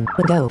Mostodon.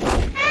 Go.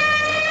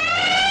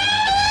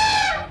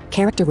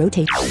 Character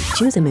rotate.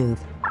 Choose a move.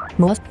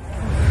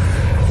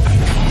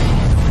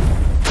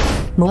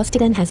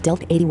 Mostodon has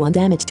dealt 81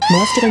 damage.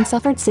 Mostodon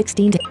suffered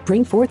 16 damage.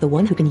 Bring forth the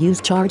one who can use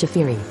Charge of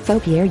Fury.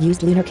 Faux-Pierre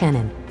used Lunar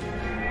Cannon.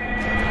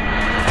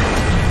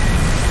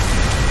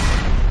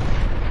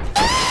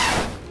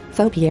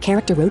 Faux-Pierre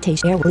character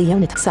rotation. Air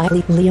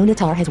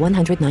Leonatar has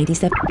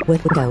 197.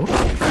 With go.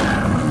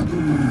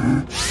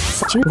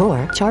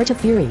 Roar. Charge of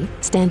Fury.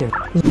 Standard.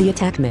 The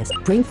attack miss.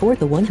 Bring forth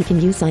the one who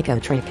can use Psycho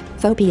Trick.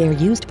 Faux-Pierre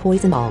used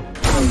Poison Ball.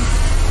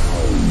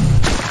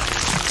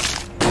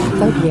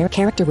 Faux-Pierre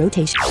character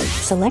rotation.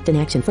 Select an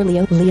action for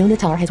Leo.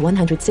 Leonatar has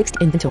 106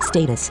 inventory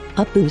status.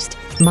 Up boost.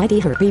 Mighty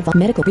Herb.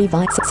 Medical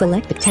revive.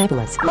 Select the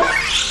Tabulus.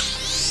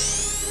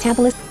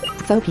 Tabulus.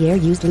 Faux-Pierre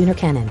used lunar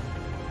cannon.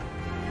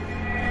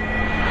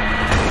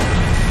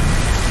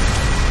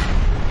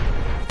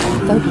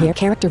 Faux-Pierre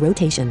character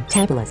rotation.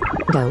 Tabulus.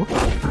 Go.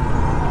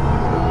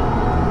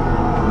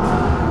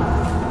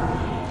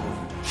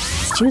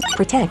 Choose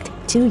protect.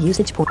 2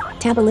 usage point.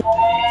 Tabulus.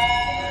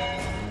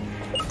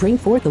 Bring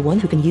forth the one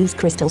who can use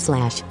Crystal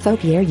Slash.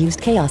 Faux-Pierre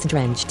used Chaos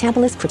Drench.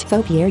 Tabulus.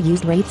 Faux-Pierre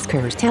used Wraith's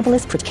Curse.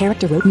 Tabulus.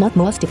 Character rote.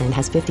 Mostigan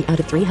has 50 out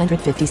of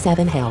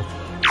 357 health.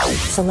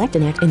 Select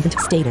an act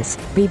inventory status.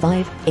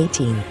 Revive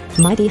 18.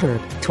 Mighty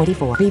Herb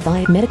 24.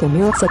 Revive medical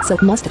miracle.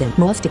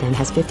 Mostigan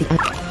has 50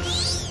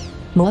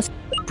 out.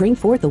 Bring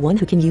forth the one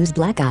who can use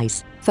Black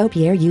Ice.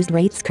 Faux-Pierre used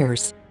Wraith's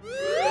Curse.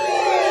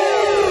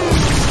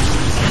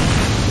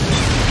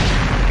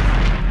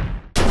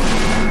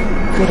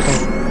 Critical.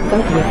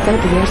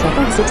 Faux-Pierre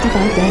suffered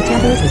 65 damage.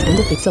 Tabulus has been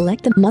defeated.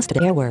 Select the Mustard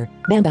Airware.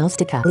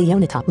 Bambaustica.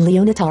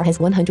 Leonatar has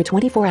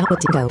 124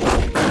 output to go.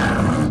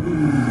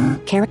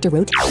 Character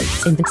rote.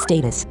 Infant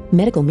status.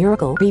 Medical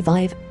miracle.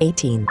 Revive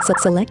 18.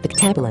 Select the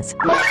Tabulus.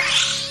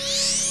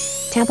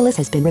 Tabulus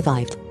has been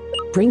revived.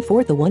 Bring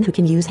forth the one who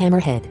can use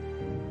Hammerhead.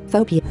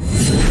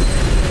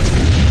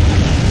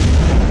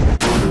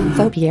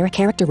 Faux-Pierre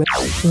character rote.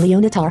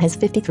 Leonatar has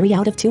 53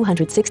 out of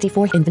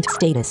 264 inventory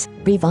status.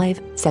 Revive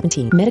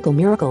 17. Medical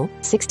miracle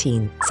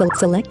 16.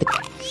 Select the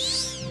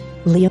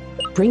Leo.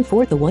 Bring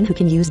forth the one who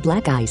can use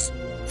Black Ice.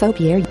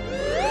 Faux-Pierre.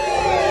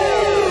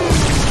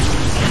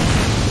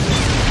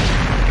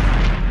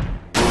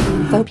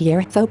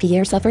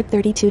 Faux-Pierre suffered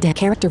 32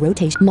 character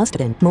rotation.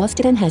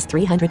 Mostigan has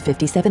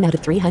 357 out of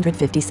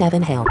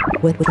 357 health.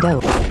 With go.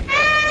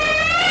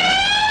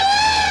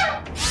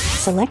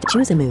 Select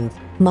choose a move.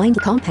 Mind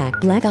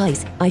Compact. Black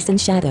Ice. Ice and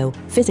Shadow.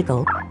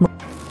 Physical.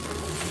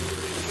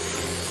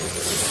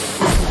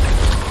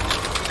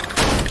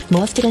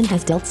 Mostigan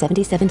has dealt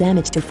 77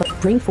 damage to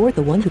bring forth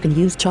the one who can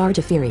use Charge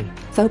of Fury.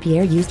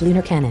 Faux-Pierre used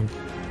Lunar Cannon.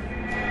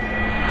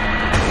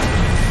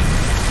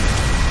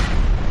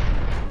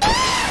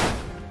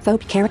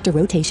 Faux character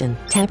rotation.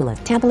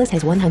 Tabulus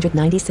has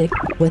 196.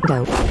 With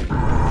go.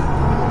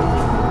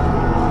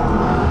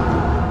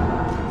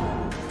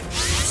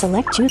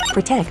 Select choose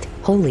protect.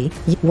 Holy.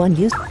 1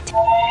 use.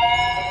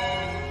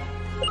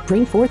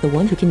 Bring forth the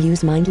one who can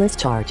use Mindless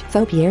Charge.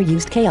 Faux-Pierre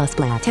used Chaos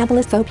Blast.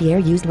 Faux-Pierre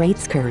used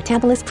Wraith's Curse.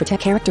 Tabulus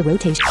protect character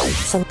rotation.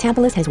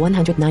 Tabulus has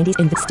 190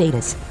 in the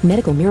status.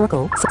 Medical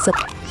miracle.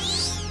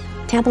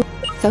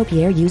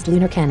 Faux-Pierre used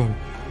Lunar Cannon.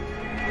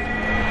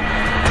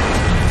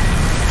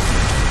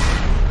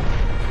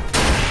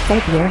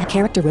 Faux-Pierre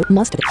character rote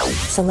must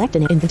select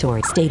an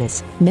inventory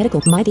status.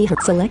 Medical Mighty Herb.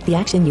 Select the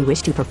action you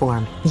wish to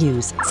perform.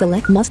 Use.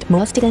 Select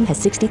Mostigan has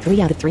 63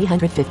 out of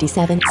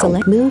 357.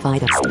 Select move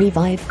items.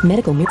 Revive.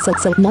 Medical move.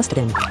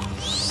 Mostigan.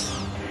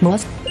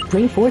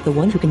 Bring forth the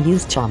one who can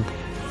use Chomp.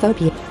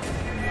 Faux-Pierre.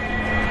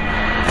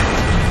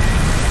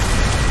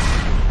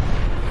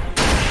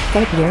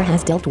 Faux-Pierre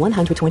has dealt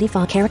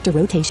 125 character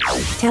rotation.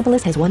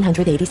 Tabulus has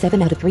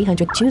 187 out of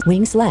 300. Choose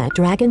Wing Slash.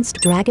 Dragon.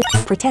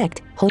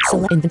 Protect. Hold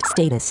select invent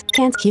status.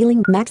 Can't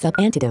healing. Max up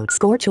antidote.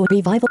 Scorch or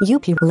revival.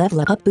 UP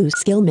level up boost.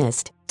 Skill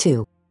missed.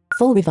 2.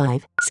 Full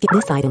revive. Skip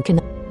this item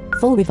can.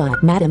 Full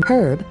revive. Madam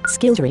Herb.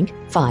 Skill drink.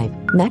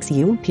 5. Max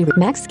UP.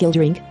 Max skill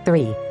drink.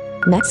 3.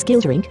 Max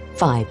skill drink.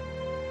 5.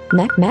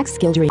 Max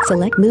skill drink.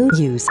 Select move.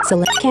 Use.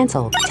 Select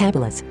cancel.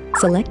 Tabulus.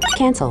 Select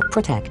cancel.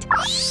 Protect.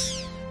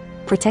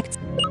 Protect.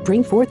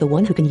 Bring forth the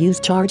one who can use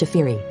Charge of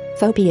Fury.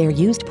 Faux-Pierre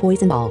used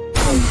Poison Ball.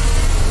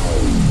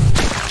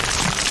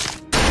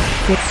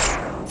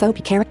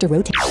 Faux character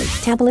rotate.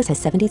 Tabulus has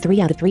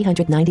 73 out of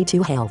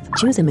 392 health.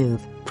 Choose a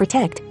move.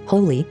 Protect.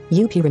 Holy.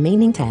 UP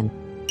remaining 10.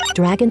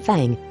 Dragon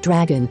Fang.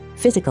 Dragon.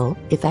 Physical.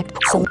 Effect.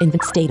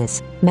 Invent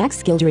status. Max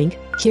skill drink.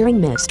 Curing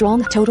Mist.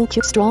 Strong. Total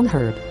Q. Strong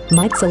Herb.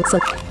 Might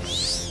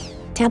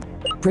Tab.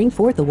 Bring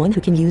forth the one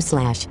who can use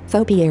Slash.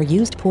 Faux-Pierre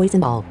used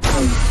Poison Ball.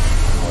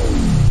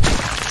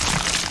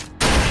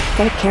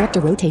 Character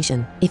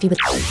rotation. If you would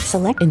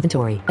select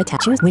inventory,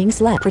 attack, choose Wing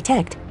Slash,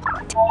 protect.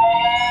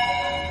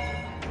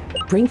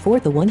 Bring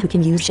forth the one who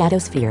can use Shadow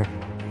Sphere.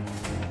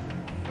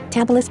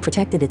 Tabulus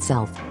protected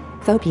itself.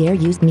 Faux-Pierre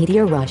used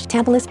Meteor Rush.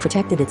 Tabulus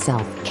protected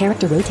itself.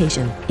 Character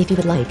rotation. If you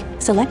would like,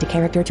 select a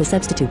character to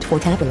substitute for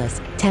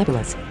Tabulus.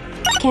 Tabulus.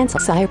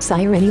 Cancel.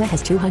 Sirenia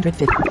has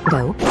 250.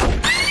 Go.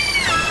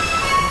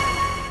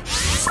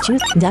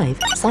 Choose Dive.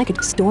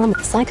 Psychic Storm.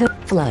 Psycho.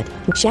 Flood.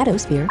 Shadow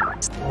Sphere.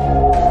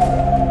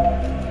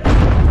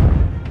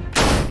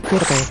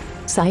 Critical.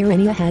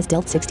 Sirenia has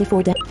dealt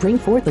 64 damage. Bring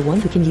forth the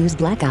one who can use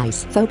Black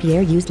Ice.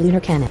 Faux-Pierre used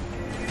Lunar Cannon.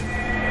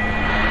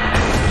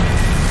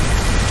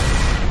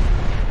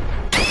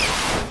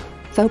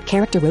 Faux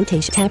character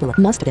rotation. Tabula.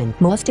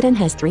 Mostigan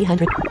has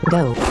 300.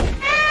 Go.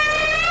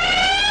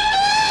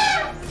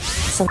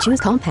 So choose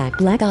Compact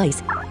Black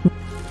Ice.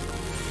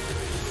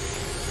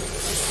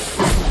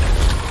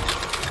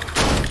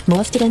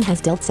 Mostigan has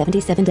dealt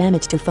 77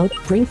 damage to Faux.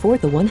 Bring forth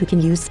the one who can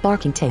use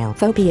Sparking Tail.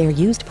 Faux-Pierre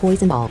used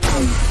Poison Ball.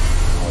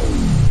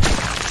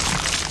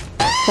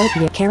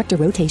 Phobia character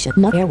rotation.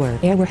 Airware.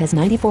 Airware has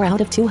 94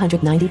 out of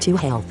 292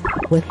 health.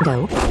 With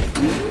go.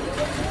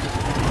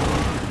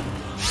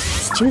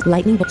 Choose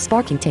lightning but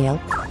sparking tail.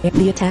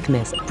 The attack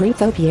missed. Bring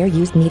Phobia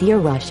used meteor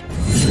rush.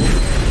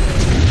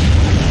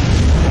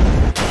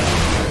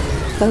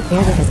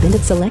 Phobia has been to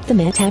select the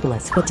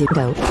Metabolus but did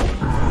go.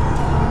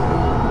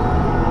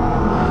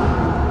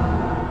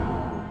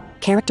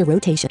 Character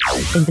rotation.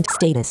 Invent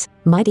status.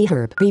 Mighty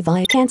Herb.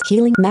 Revive. Can't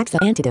healing. Max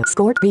antidote.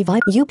 Scored.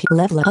 Revive. UP.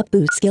 Level up.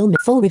 Boost. Skill.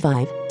 Full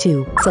revive.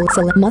 2.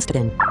 Select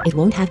Mustard. It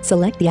won't have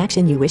select the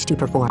action you wish to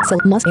perform.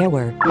 Must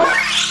Airware.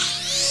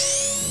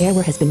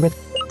 Airware has been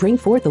bring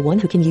forth the one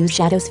who can use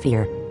Shadow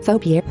Sphere.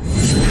 Phobia.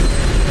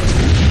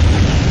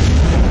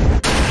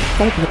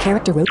 Phobia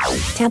character rotation.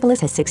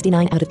 Tabalus has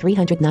 69 out of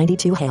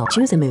 392 health.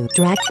 Choose a move.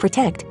 Drag.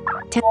 Protect.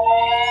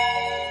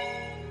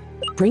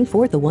 Bring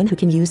forth the one who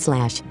can use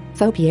Slash.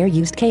 Phobia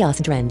used Chaos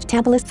Drench.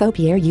 Tabalus.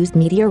 Phobia used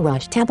Meteor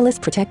Rush. Tabalus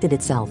protected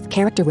itself.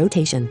 Character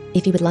rotation.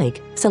 If you would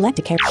like, select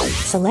a character.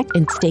 Select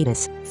in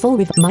status.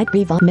 Full might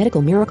revive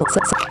medical miracle.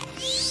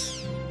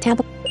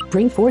 Tab.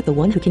 Bring forth the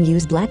one who can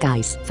use Black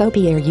Ice.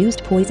 Phobia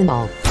used Poison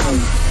Ball.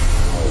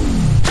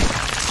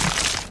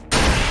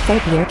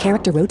 Phobia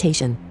character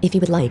rotation. If you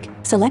would like,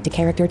 select a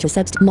character to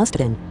substitute.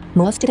 Mustardin.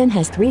 Mustardin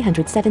has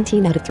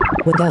 317 out of 3.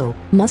 Would go.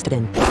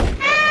 Mustardin.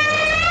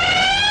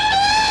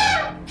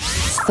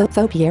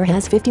 Phobia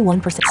has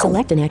 51%.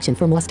 Select an action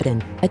for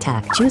Mustardin.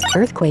 Attack. Choose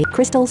Earthquake.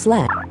 Crystal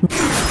Slap.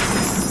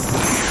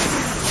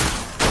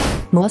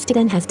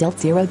 Mustardin has dealt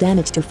 0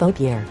 damage to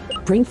Phobia.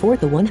 Bring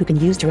forth the one who can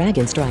use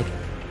Dragon Strike.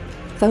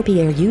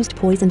 Phobia used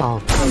Poison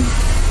Ball.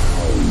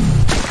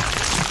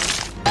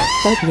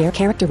 Phobia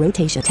character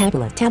rotation.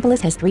 Tabalus.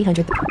 Tabalus has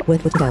 300.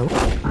 Would go.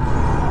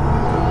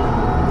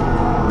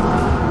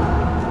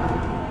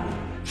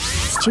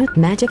 Shoot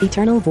Magic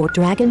Eternal Vorp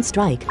Dragon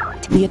Strike.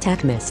 The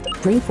attack missed.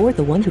 Bring forth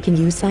the one who can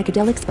use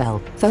Psychedelic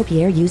Spell.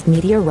 Phobia used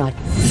Meteor Rush.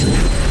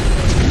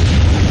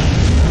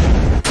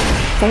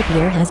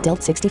 Phobia has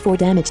dealt 64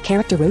 damage.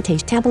 Character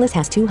rotation. Tabalus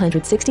has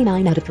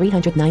 269 out of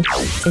 309.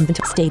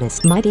 Inventory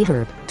status. Mighty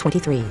Herb.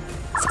 23.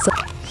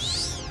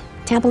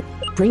 Tabalus.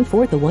 Bring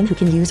forth the one who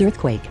can use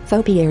Earthquake.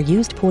 Phobia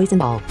used Poison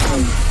Ball.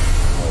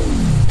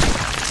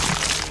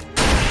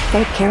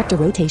 Character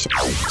rotation.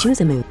 Choose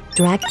a move.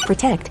 Drag.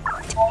 Protect.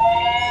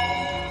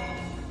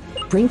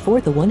 Bring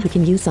forth the one who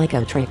can use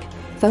Psycho Trick.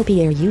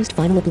 Phobia used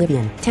Final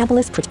Oblivion.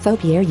 Tabalus.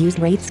 Phobia used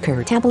Wraith's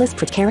Curse. Tabalus.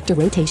 Character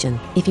rotation.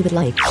 If you would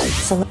like.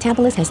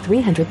 Tabalus has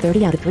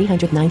 330 out of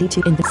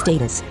 392 in the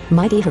status.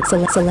 Mighty Herb.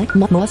 Select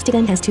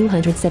Mustardin has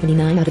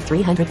 279 out of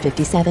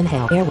 357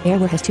 health.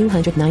 Airware has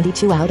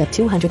 292 out of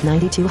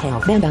 292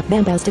 health.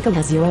 Bamboustica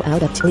has 0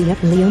 out of 2.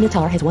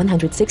 Leonatar has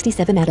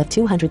 167 out of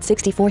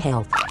 264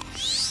 health.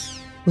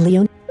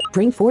 Leon.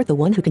 Bring forth the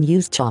one who can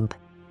use Chomp.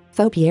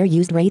 Phobia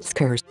used Wraith's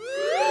Curse.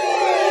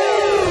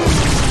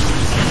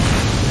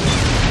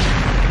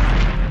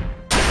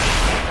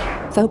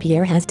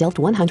 Phobia has dealt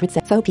 100.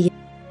 Phobia.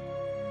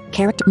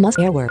 Character must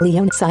Airware.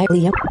 Leon.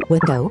 Leon.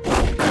 Would go.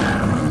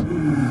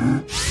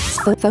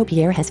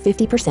 Phobia has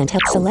 50%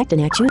 health. Select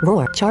an action.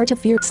 Roar. Charge of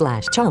Fear.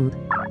 Slash. Chomp.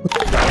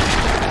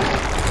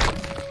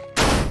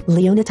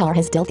 Leonatar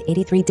has dealt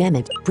 83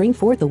 damage. Bring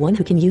forth the one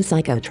who can use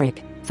Psycho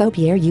Trick.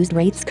 Phobia used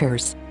Wraith's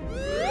Curse.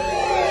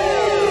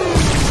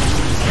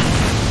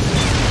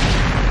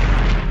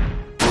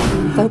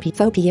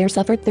 Phobia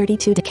suffered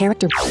 32 to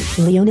character.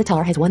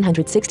 Leonatar has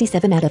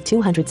 167 out of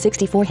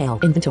 264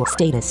 health. Inventory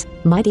status.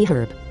 Mighty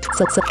Herb.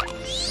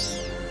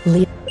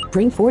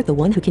 Bring forth the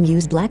one who can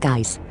use Black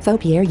Ice.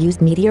 Phobia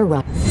used Meteor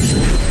Rush.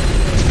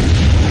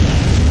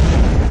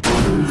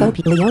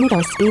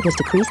 Leonatar's speed was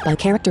decreased by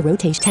character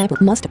rotation. Tab.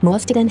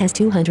 Mustardin has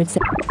 200.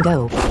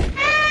 Go.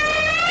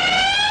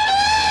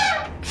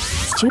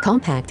 Chew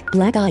Compact.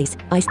 Black Ice.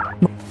 Ice.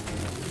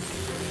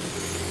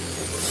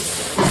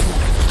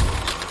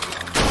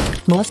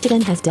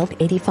 Mustardin has dealt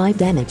 85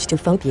 damage to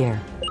Phobia.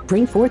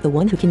 Bring forth the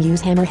one who can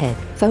use Hammerhead.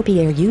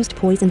 Phobia used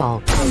Poison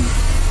Ball.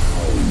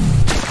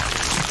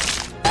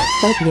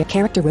 Phobia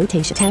character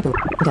rotation. Tab.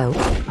 Go.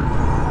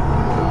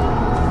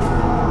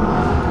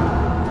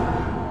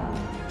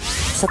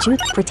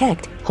 Choose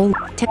Protect. Hold.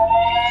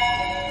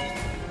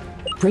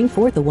 Bring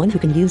forth the one who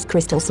can use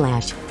Crystal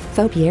Slash.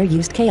 Phobia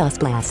used Chaos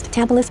Blast.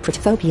 Tabalus.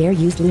 Phobia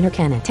used Lunar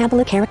Cannon.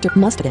 Tabula character.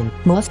 Mustardin.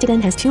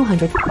 Mustardin has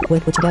 200.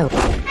 Would go.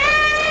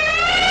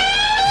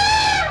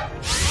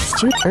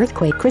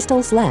 Earthquake.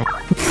 Crystal Slap.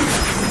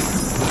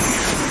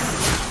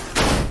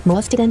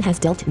 Mustardin has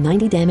dealt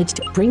 90 damage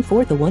to bring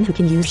forth the one who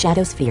can use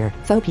Shadow Sphere.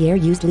 Phobia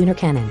used Lunar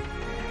Cannon.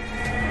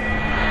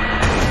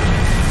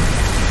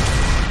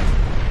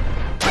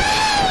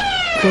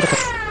 Critical.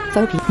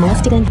 Phobia.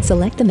 Mustardin.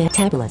 Select the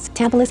Tabalus.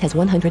 Tabalus has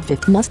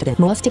 150.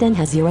 Mustardin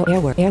has 0.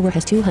 Airware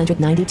has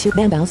 292.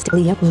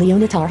 Bamboustica.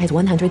 Leonatar has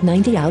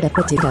 190 out of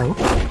go.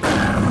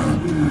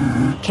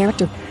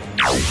 Character.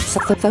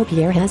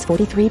 Phobia has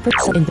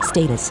 43% in the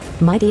status.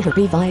 Mighty Herb.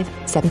 Revive.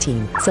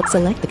 17.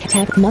 Select the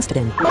tab.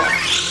 Mustardin.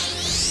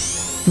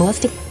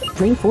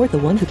 Bring forth the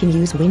one who can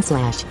use Wind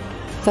Slash.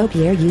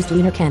 Phobia used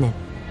Lunar Cannon.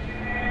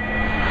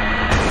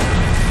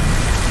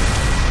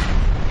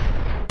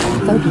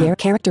 Faupier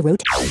character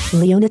rotate.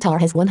 Leonatar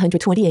has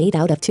 128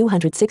 out of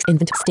 206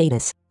 inventory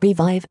status.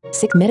 Revive.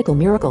 6 medical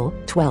miracle.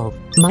 12.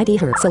 Mighty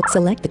herb.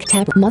 Select the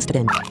tablet.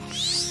 Mustardin.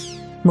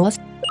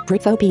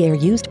 Brick Faupier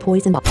used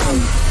poison.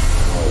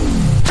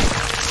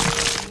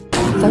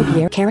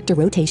 Faupier character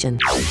rotation.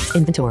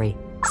 Inventory.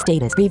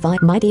 Status.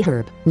 Revive. Mighty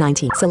herb.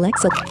 19.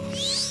 Select.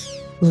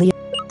 Leo.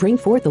 Bring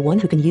forth the one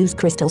who can use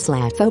crystal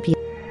slash. Faupier.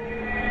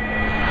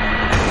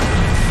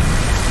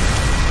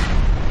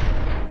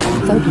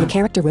 Faupier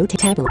character rotate.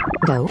 Tablet.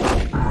 Go.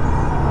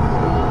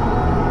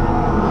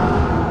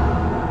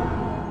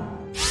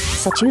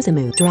 So choose a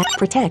move. Drag.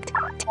 Protect.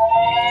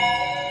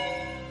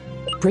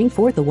 Bring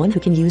forth the one who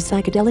can use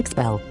psychedelic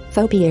spell.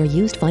 Faupier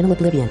used final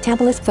oblivion.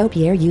 Tabalus.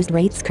 Faupier used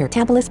raids cur.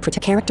 Tabalus.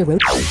 Protect character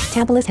rotate.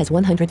 Tabalus has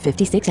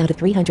 156 out of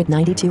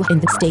 392 in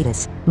the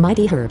status.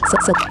 Mighty herb.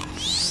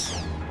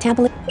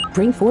 Tabalus.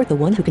 Bring forth the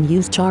one who can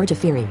use charge of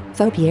fury.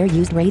 Faupier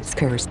used raids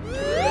curse.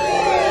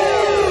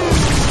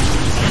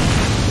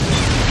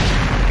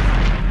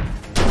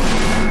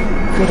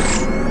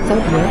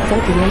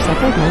 Faupier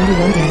suffered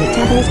 91 damage.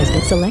 Tabalus has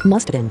been select.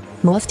 Mustardin.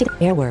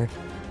 Airware.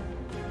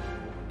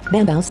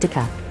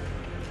 Bambaustica.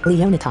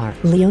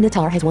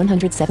 Leonatar has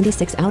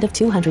 176 out of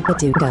 200. But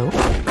do go.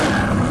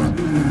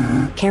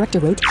 Character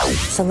rotate.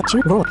 Select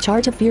roar.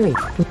 Charge of fury.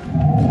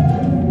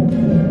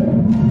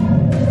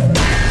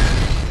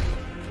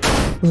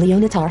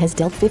 Leonatar has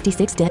dealt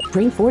 56 death.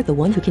 Bring forth the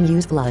one who can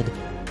use blood.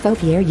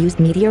 Faupier used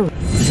meteor.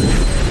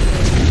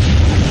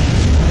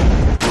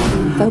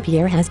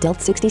 Faupier has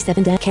dealt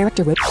 67 death.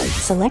 Character rotate.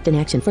 Select an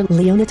action for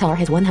Leonatar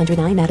has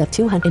 109 out of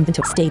 200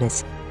 inventory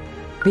status.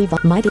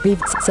 Mighty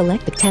Rev.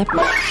 Select the tab.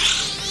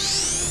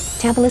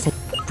 Tabalus.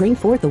 Bring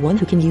forth the one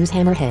who can use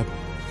hammerhead.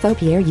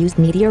 Faupier used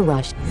meteor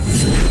rush.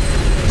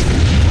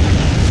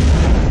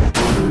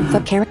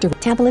 Character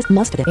Tabalus.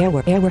 Mustard.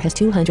 Airware has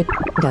 200.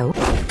 Go.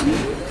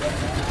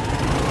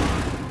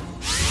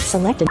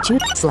 Select and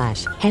choose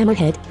slash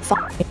hammerhead.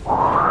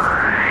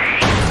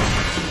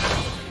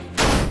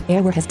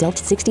 Airware has dealt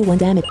 61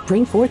 damage.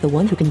 Bring forth the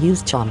one who can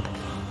use chomp.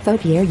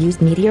 Faupier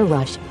used meteor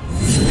rush.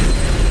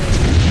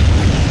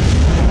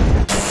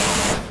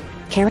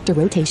 Character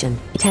rotation.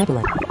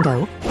 Tablet.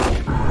 Go.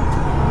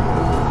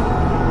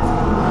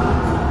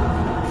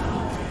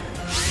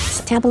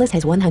 Tabalus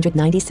has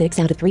 196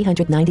 out of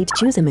 390.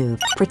 Choose a move.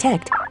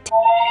 Protect.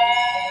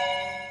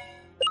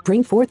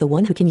 Bring forth the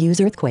one who can use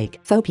earthquake.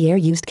 Faupier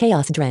used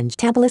chaos drench.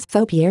 Tabalus.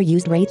 Faupier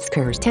used wraith's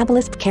curse.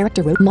 Tabalus.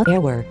 Character rote.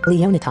 Airware.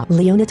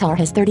 Leonatar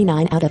has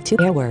 39 out of 2.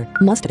 Airware.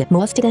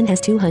 Mustardin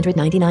has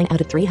 299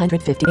 out of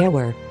 350.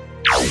 Airware.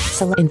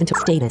 Select inventory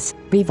status.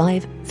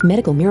 Revive.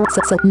 Medical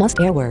miracle. Must.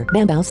 Airware.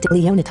 Bambaust.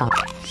 Leonatar.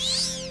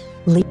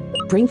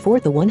 Bring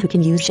forth the one who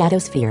can use Shadow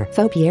Sphere.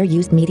 Faupier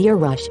used Meteor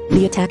Rush.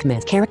 The attack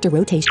myth. Character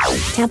rotation.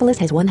 Tabalus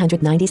has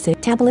 196.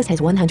 Tabalus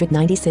has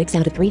 196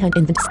 out of 300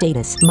 inventory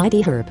status.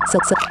 Mighty Herb.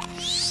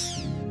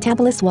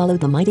 Tabalus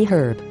swallowed the Mighty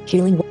Herb.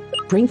 Healing.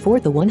 Bring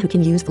forth the one who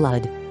can use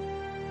Flood.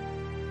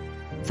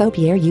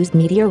 Faupier used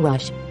Meteor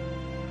Rush.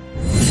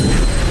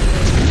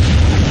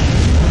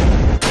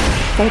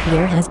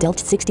 Faupier has dealt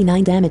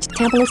 69 damage.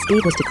 Tabalus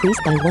speed was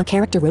decreased by 1.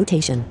 Character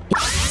rotation.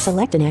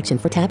 Select an action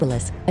for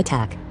Tabalus.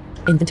 Attack.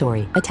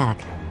 Inventory.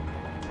 Attack.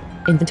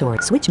 Inventory.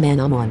 Switch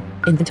Manamon.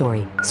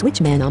 Inventory. Switch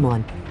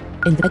Manamon.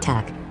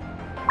 Attack.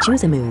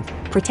 Choose a move.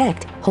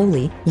 Protect.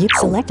 Holy. You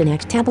select an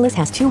act. Tabalus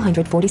has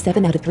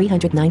 247 out of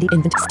 390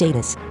 inventory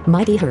status.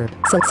 Mighty Herb.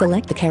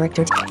 Select the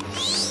character.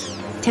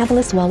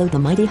 Tabalus swallowed the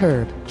Mighty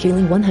Herb.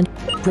 Healing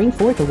 100. Bring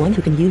forth the one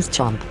who can use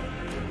Chomp.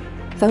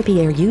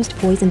 Faupier used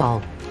Poison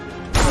Ball.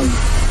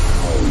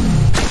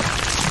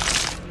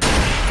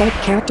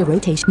 Character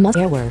rotation. Must.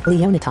 Airware.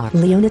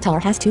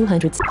 Leonatar has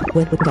 200.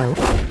 Would go.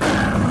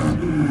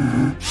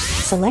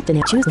 Select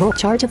and choose roll.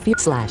 Charge of fear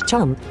slash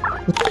chomp.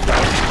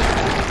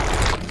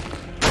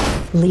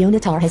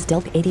 Leonatar has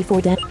dealt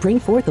 84 damage. Bring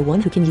forth the one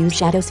who can use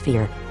Shadow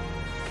Sphere.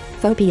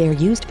 Faupier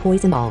used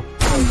Poison Ball.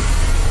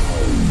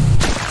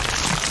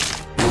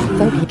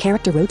 Faupier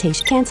character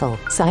rotation. Cancel.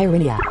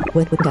 Sirenia.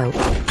 Would go.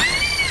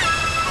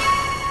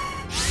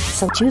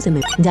 So choose a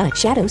move. Die.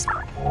 Shadows.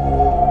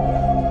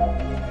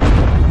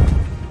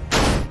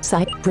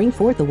 Bring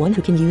forth the one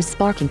who can use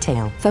Sparking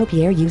Tail.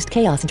 Faupier used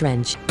Chaos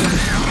Drench.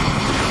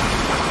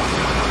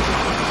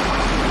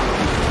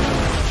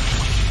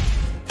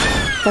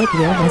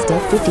 Faupier has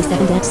dealt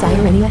 57 damage.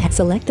 Sirenia.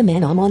 Select the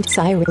Manamon.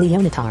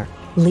 Leonatar.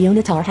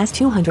 Leonatar has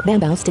 200.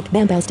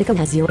 Bambaustica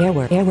has 0.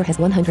 Airware has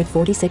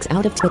 146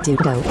 out of 2.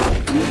 Go.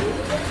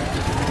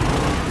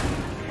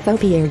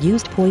 Faupier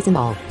used Poison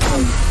Ball.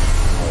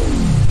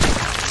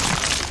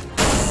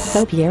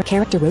 Faupier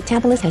character rote.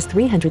 Tabalus has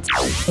 300.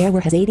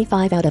 Airware has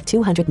 85 out of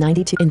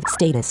 292 in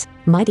status.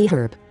 Mighty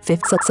Herb.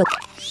 5th.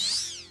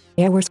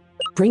 Airware.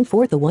 Bring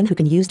forth the one who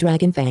can use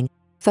Dragon Fang.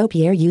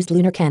 Faupier used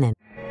Lunar Cannon.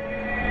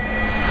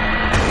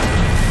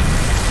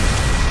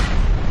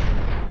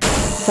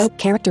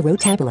 Character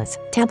rote. Tabalus.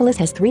 Tabalus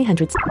has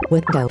 300.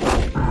 Would go.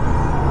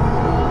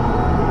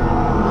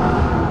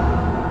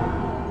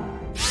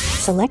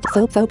 Select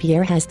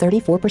Faupier has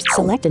 34%.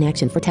 Select an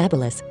action for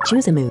Tabalus.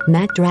 Choose a move.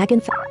 Dragon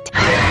Fang.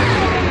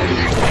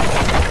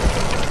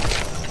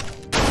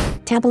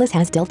 Tabulus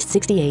has dealt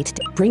 68.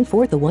 Bring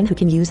forth the one who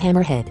can use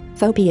Hammerhead.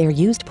 Faux Pierre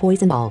used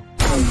Poison Ball.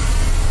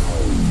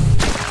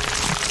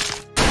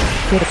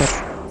 Critical.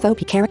 Faux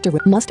P character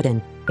with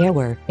Mustodon.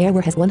 Airware.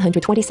 Airware has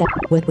 127.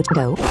 Would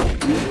go.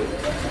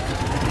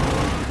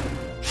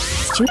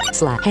 Shoot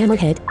slash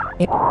Hammerhead.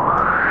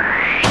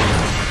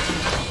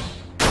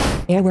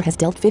 Airware has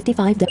dealt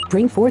 55.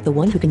 Bring forth the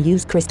one who can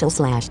use Crystal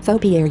Slash. Faux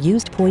Pierre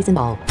used Poison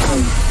Ball.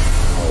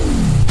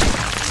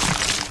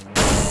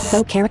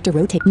 Faux character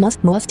rotate.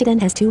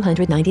 Mustodon has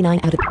 299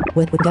 out of.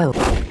 Would go.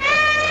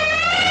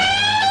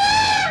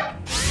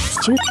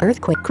 Shoot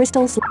Earthquake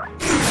Crystals.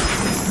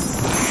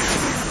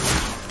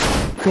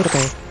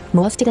 Critical.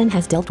 Mustodon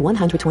has dealt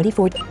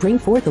 124. Bring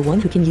forth the one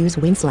who can use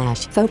Wing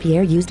Slash. Faux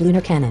Pierre used Lunar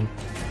Cannon.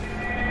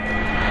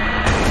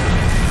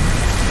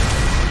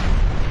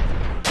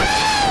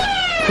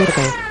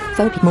 Critical.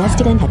 Faux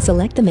Mustodon had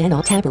select the man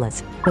all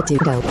Tabulus. But do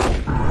go.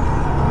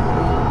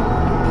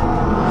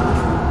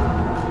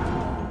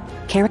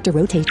 Character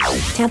rotate.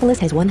 Tabulus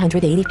has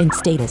 180 in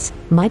status.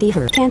 Mighty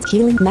Hurt. Can't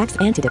healing max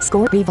antidote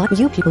score revive.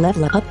 UP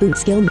level up boot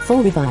skill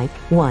full revive.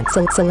 1.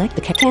 So select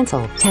the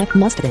cancel. Tap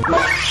Mustodon.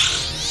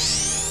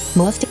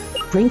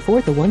 Bring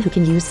forth the one who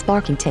can use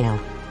Sparking Tail.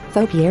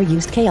 Faux Pierre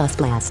used Chaos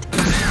Blast.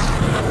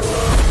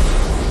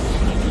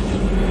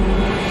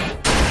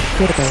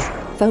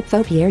 Critical.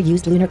 Faux Pierre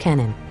used Lunar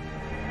Cannon.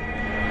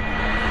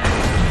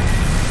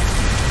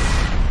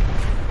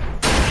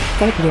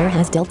 Faux Pierre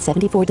has dealt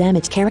 74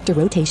 damage. Character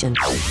rotation.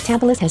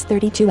 Tabulus has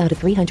 32 out of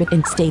 300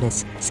 in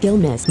status. Skill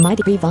miss.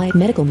 Mighty revive.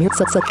 Medical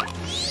miracle.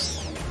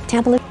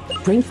 Tabulus.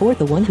 Bring forth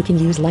the one who can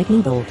use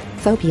Lightning Bolt.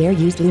 Faux Pierre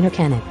used Lunar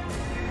Cannon.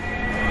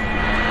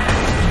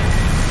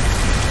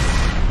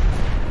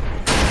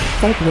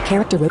 Faux Pierre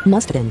character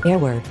Mustodon.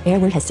 Airware.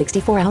 Airware has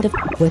 64 out of.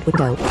 Would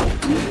go.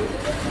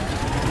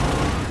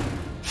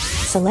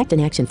 Select an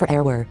action for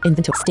Airware.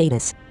 Inventory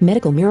status.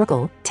 Medical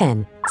miracle.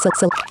 10.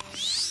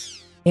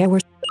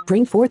 Airware.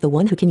 Bring forth the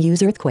one who can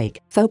use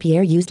Earthquake. Faux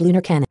Pierre used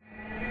Lunar Cannon.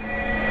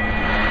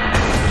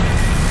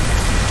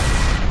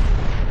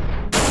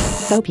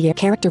 Faux Pierre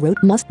character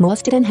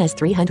Mustodon has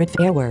 300.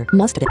 Airware.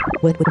 Mustodon.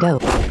 Would go.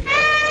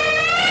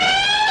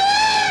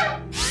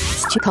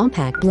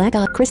 Compact Black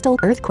Eye Crystal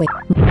Earthquake.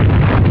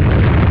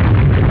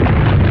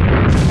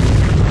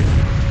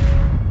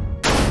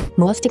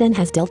 Mustodon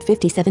has dealt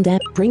 57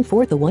 damage. Bring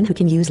forth the one who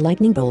can use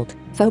Lightning Bolt.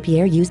 Faux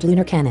Pierre used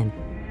Lunar Cannon.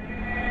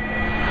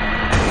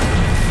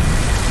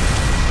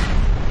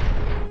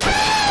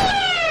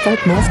 Faux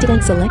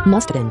Mustodon select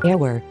Mustodon.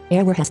 Airware.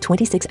 Airware has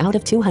 26 out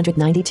of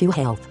 292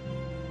 health.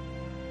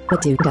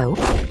 But do go.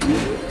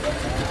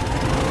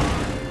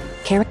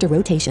 Character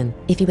rotation.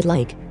 If you would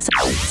like.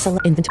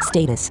 Select inventory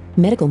status.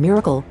 Medical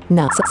miracle.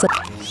 Not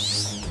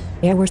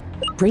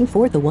Airware. Bring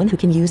forth the one who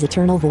can use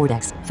Eternal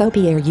Vortex. Faux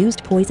Pierre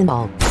used Poison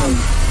Ball.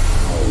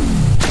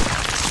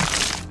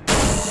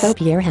 Faux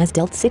Pierre has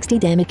dealt 60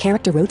 damage.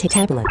 Character rotate.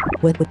 Tablet.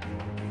 Would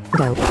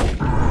go.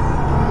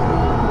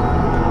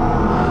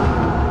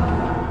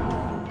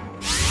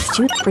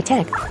 Shoot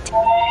protect.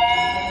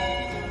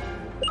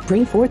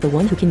 Bring forth the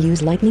one who can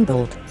use Lightning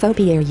Bolt. Faux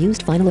Pierre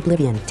used Final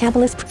Oblivion.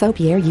 Tabulus. Faux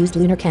Pierre used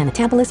Lunar Cannon.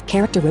 Tabulus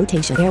character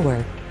rotation.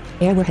 Airware.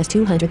 Airware has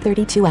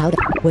 232 out.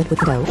 Would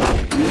go.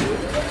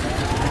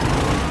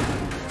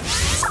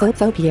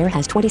 Faux Pierre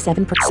has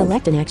 27 per.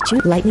 Select an action.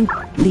 Shoot lightning.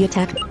 The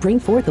attack. Bring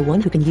forth the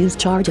one who can use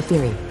Charge of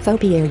Fury. Faux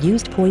Pierre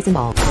used Poison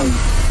Ball.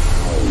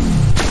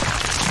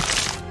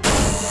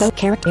 Faux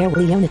character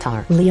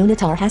Leonatar.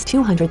 Leonatar has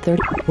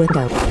 230. Would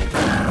go.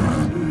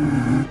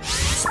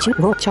 Shoot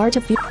roll Charge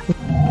of Fury.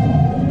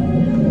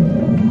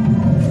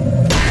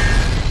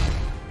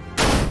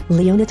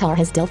 Leonatar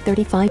has dealt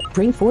 35.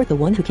 Bring forth the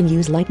one who can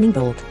use Lightning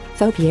Bolt.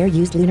 Faux Pierre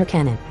used Lunar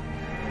Cannon.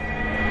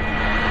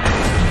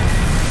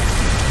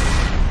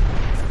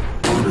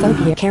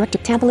 Faux Pierre character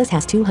Tabulus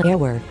has 200.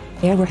 Airware.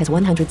 Airware has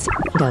 100.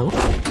 Go.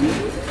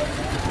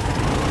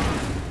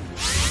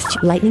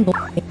 Lightning Bolt.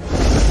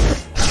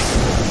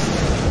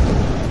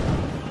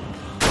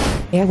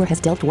 Airware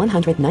has dealt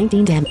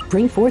 119 damage.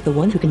 Bring forth the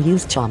one who can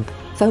use Chomp.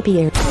 Faux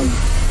Pierre.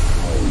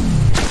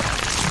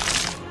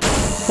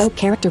 Faux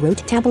character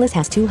rotate. Tabulus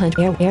has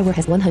 200. Airware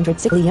has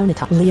 106.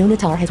 Leonatar.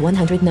 Leonatar has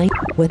 109.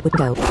 Would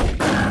go.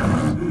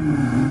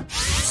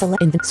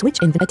 Select invent. Switch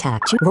invent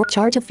attack. Shoot roll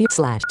Charge of Fury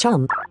slash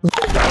Chomp.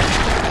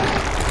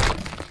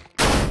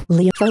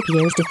 Faux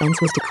Pierre's defense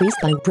was decreased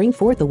by bring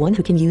forth the one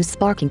who can use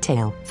Sparking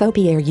Tail. Faux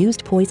Pierre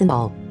used Poison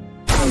Ball.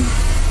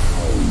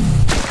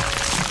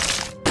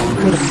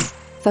 Critical.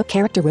 Faux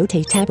character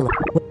rotate. Tabula.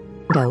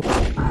 Go.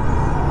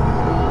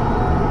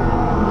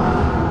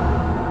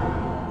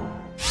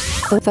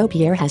 Faux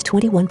Pierre has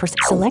 21%.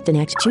 Select an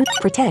action. Shoot.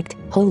 Protect.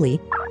 Holy.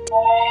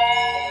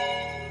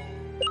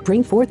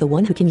 Bring forth the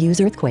one who can use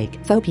Earthquake.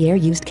 Faux Pierre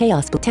used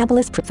Chaos.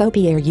 Tabulus. Faux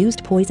Pierre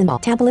used Poison Ball.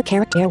 Tabula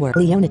character. Airware.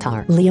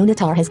 Leonatar.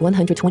 Leonatar has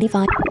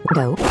 125.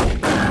 Go.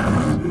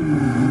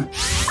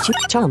 Shoot.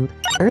 Chomp.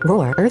 Earth.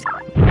 Roar. Earth.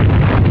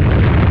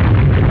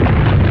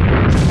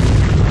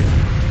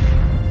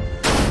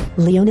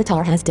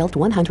 Leonatar has dealt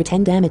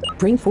 110 damage.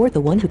 Bring forth the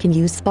one who can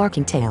use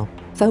Sparking Tail.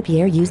 Faux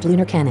Pierre used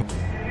Lunar Cannon.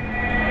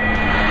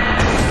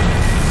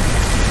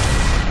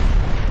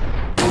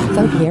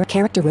 Fopier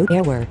character road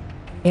Airware.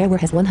 Airware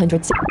has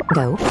 100.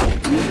 Go.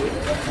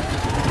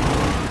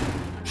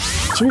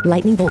 Shoot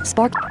lightning bolt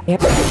spark.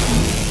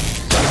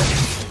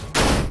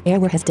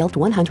 Airware has dealt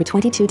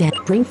 122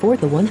 damage. Bring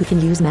forth the one who can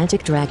use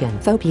magic dragon.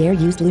 Fopier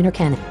used lunar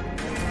cannon.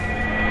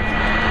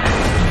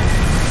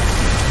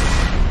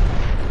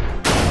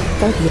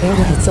 Fopier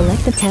has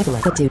selected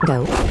tablet. The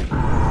go.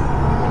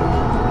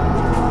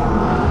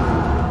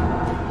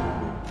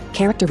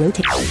 Character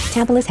rotate.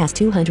 Tabulus has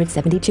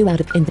 272 out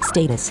of in the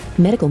status.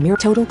 Medical mirror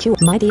total cure.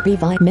 Mighty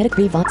revive. Medic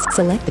revive.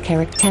 Select the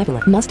character.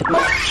 Tablet.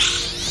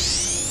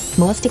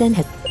 Mostiden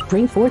has.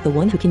 Bring forth the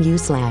one who can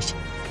use slash.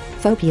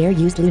 Fopier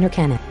used lunar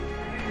cannon.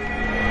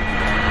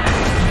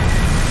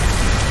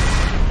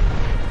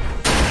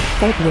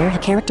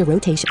 Fopier character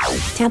rotation.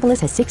 Tabulus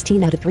has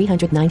 16 out of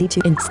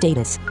 392 in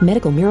status.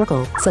 Medical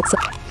miracle.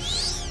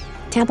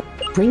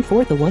 Bring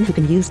forth the one who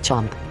can use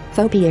chomp.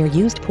 Fopier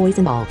used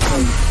poison ball.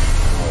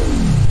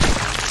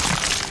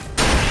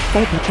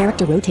 Fopier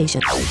character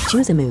rotation.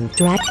 Choose a move.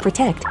 Drag.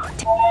 Protect.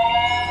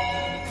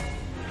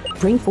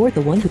 Bring forth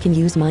the one who can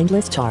use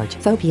mindless charge.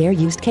 Fopier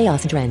used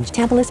chaos drench.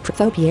 Tabulus.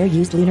 Fopier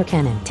used lunar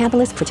cannon.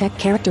 Tabulus protect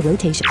character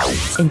rotation.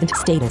 Invent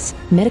status.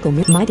 Medical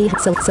mighty.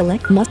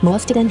 Select.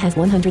 Mostiden has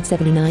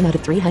 179 out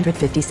of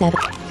 357.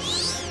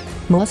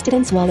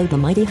 Mostiden swallowed the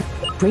mighty.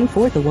 Bring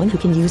forth the one who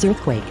can use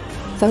earthquake.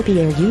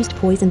 Fopier used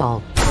poison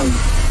ball.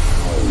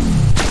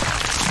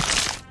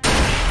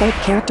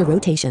 Character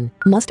rotation.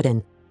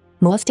 Mostiden.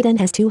 Mostiden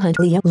has 200.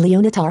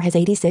 Leonatar has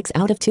 86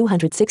 out of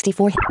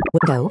 264.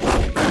 Go.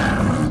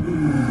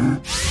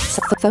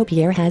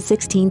 Fopier has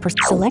 16%.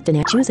 Select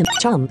and choose him.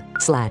 Chomp.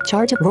 Slash.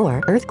 Charge.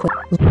 Roar. Earthquake.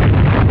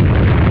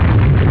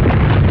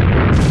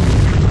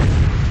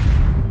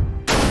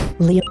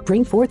 Leo.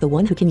 Bring forth the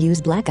one who can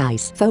use black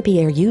ice.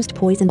 Fopier used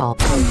poison ball.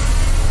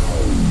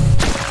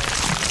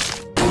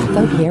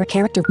 Fopier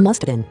character.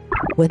 Mostiden.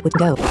 Would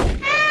go.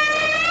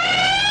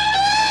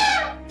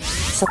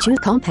 So choose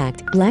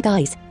compact. Black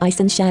ice. Ice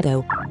and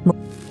shadow.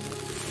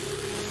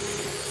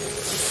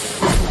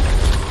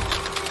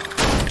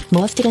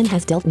 Mostiden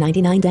has dealt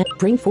 99 damage.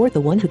 Bring forth the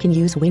one who can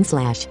use wing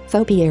slash.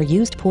 Fopier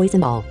used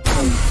poison ball.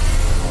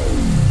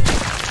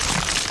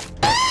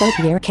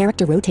 Fopier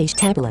character rotation.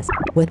 Tabulus.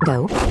 Would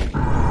go.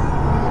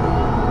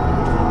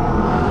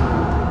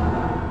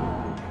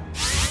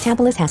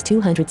 Tabulus has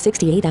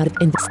 268 out of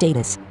in the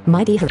status.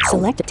 Mighty Herb.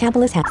 Select.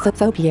 Tabulus has.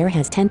 Fopier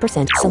has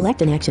 10%.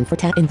 Select an action for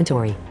tab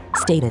inventory.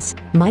 Status.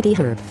 Mighty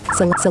Herb.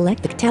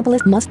 Select the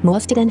Tabulus must.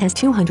 Mostiden has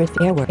 200.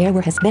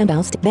 Airware has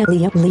Bamboust.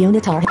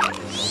 Leonatar.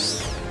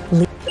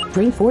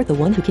 Bring forth the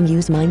one who can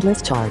use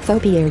mindless charge.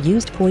 Fopier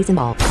used poison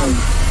ball.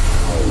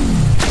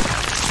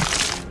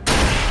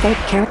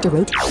 Character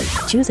rotate.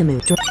 Choose a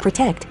move.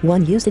 Protect.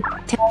 One used it.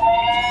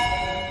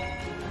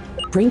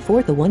 Bring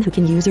forth the one who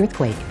can use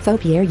earthquake.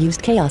 Fopier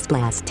used chaos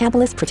blast.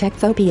 Tabulus protect.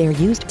 Fopier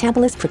used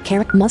Tabulus for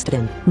character.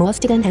 Mostiden.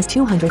 Mostiden has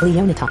 200.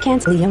 Leonatar.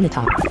 Cancel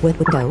Leonatar. Would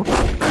go.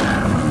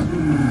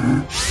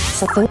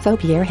 So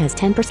Fopier has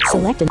 10%.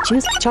 Select and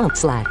choose chomp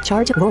slash.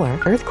 Charge. Roar.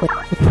 Earthquake.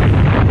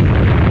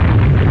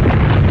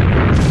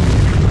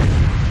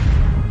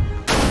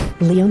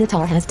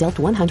 Leonatar has dealt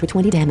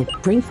 120 damage.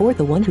 Bring forth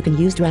the one who can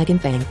use Dragon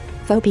Fang.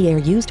 Fopier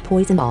used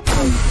poison ball.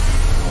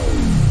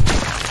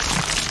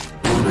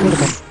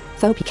 Critical.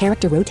 Fopier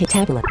character rotate.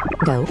 Tabula.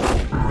 Go.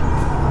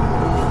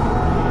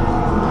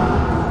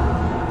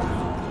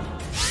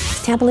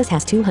 Tabulus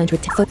has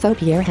 200.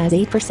 Fopier has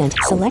 8%.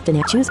 Select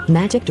and choose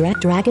magic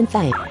Dragon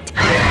Fang.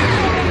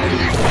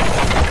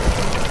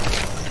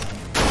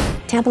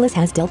 Tabulus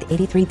has dealt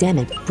 83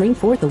 damage. Bring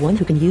forth the one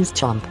who can use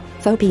chomp.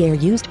 Fopier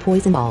used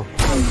poison ball.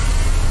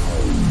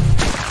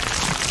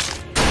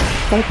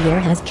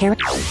 Fopier has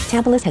character.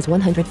 Tabulus has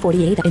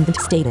 148 invent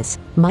status.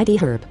 Mighty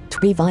Herb.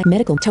 Revive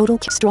medical total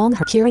strong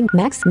curing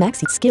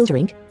maxi skill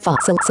drink.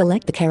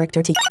 Select the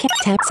character to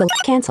tap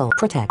cancel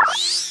protect.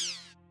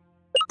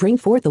 Bring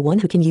forth the one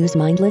who can use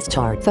mindless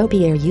charge.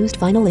 Fopier used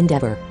final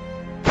endeavor.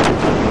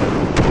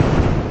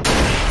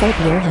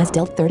 Fopier has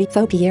dealt 30.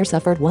 Fopier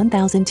suffered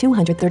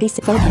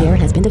 1,236. Fopier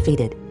has been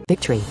defeated.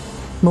 Victory.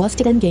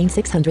 Mostiden gained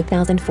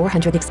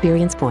 600,400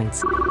 experience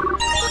points.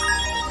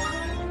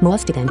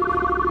 Mostiden.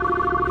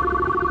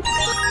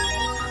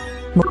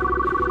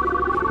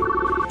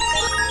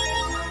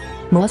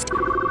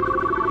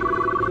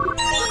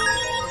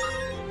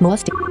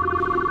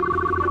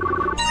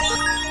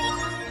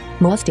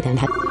 Mostiden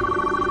has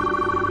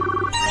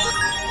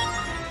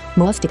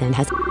Mostiden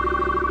has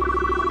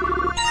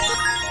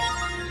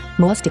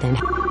Mostiden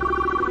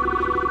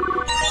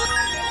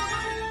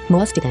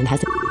Mostiden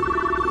has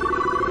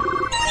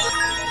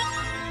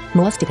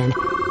Mostiden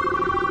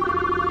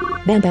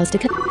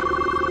Bamboustica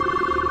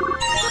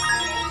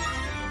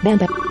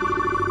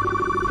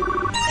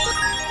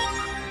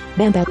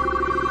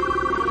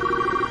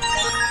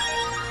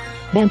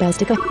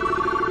Bamboustica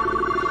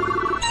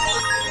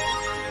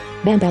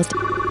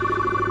Bamboust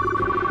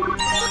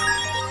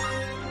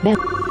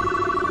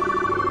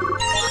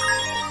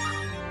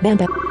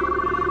Bamba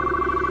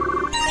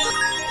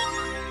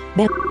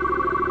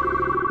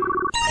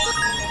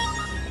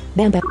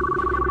Bamba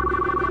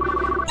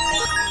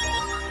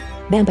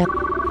Bamba.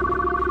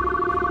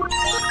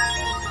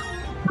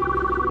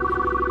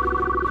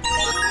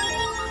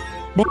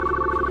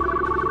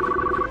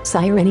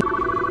 Sireni.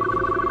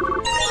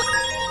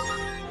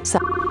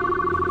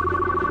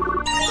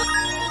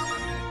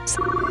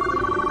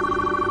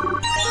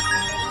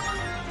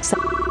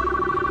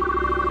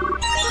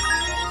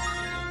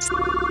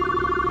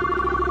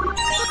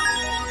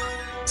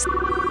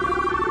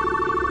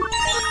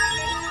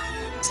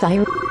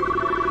 Sire.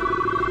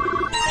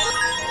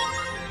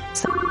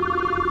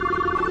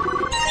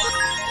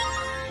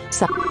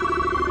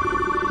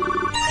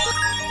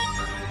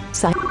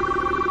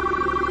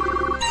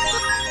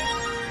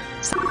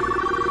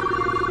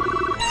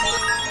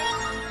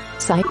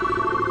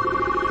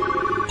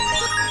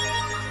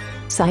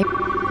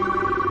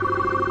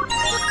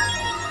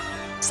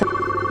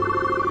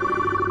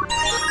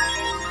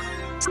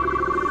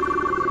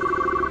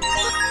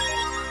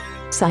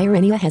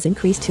 Sirenia has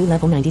increased to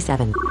level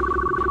 97.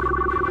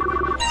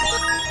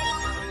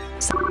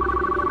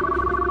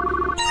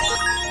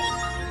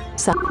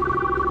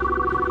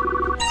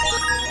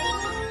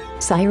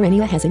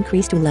 Sirenia has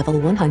increased to level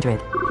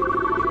 100.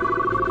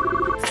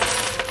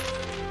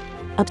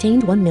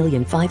 Obtained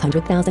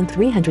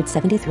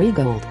 1,500,373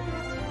 gold.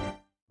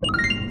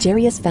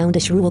 Jarius found a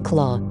Shruel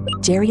Claw.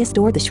 Jarius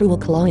stored the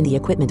Shruel Claw in the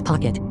equipment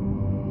pocket.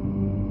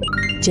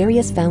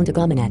 Jarius found a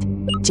Gominet.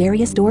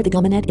 Jarius stored the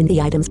Gominet in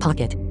the items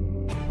pocket.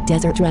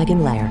 Desert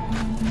Dragon Lair.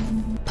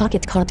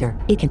 Pocket Counter.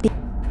 It can be.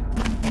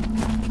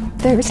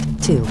 Thirst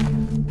 2.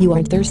 You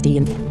aren't thirsty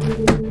in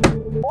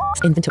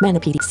inventory.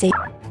 Manapedi. Save.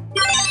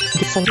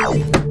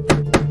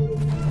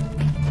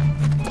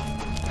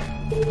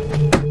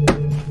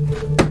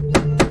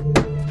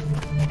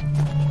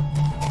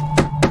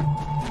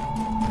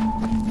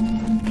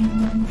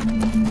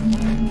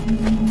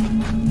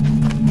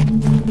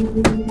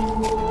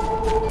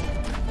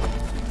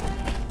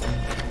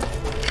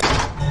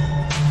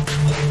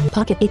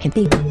 Pocket. It can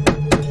be.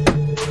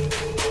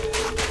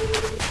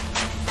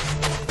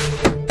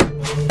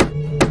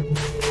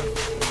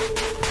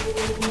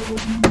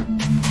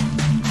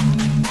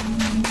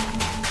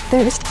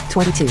 Thirst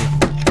 22.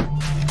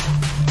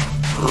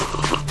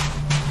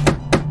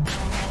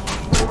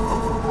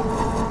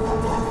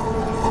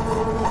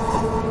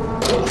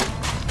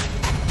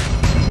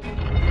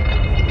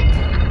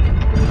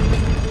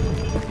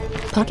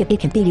 Pocket. It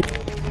can be.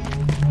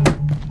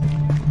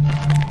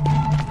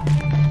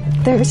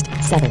 Thirst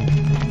 7.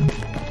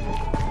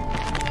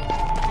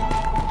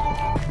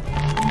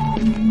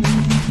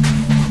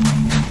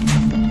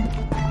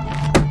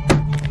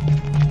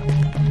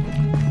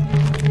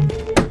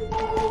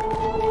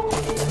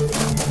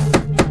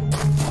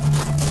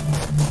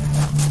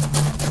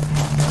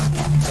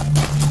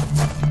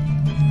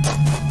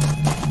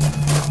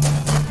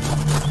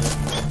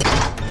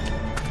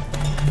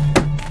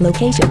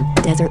 Location,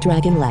 Desert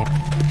Dragon Lair.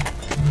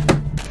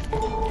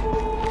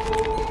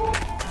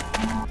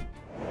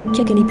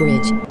 Kikini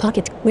Bridge,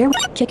 Pocket, where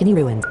Kikini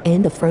Ruins,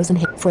 End of Frozen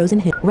Hit,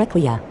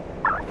 Requia.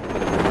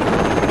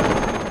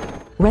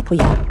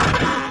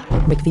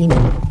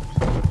 McVeeman.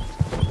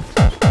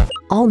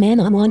 All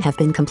Manamon have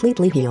been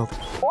completely healed.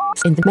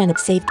 In the Manap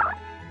saved.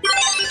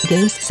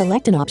 Games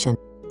select an option.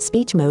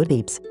 Speech mode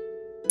beeps.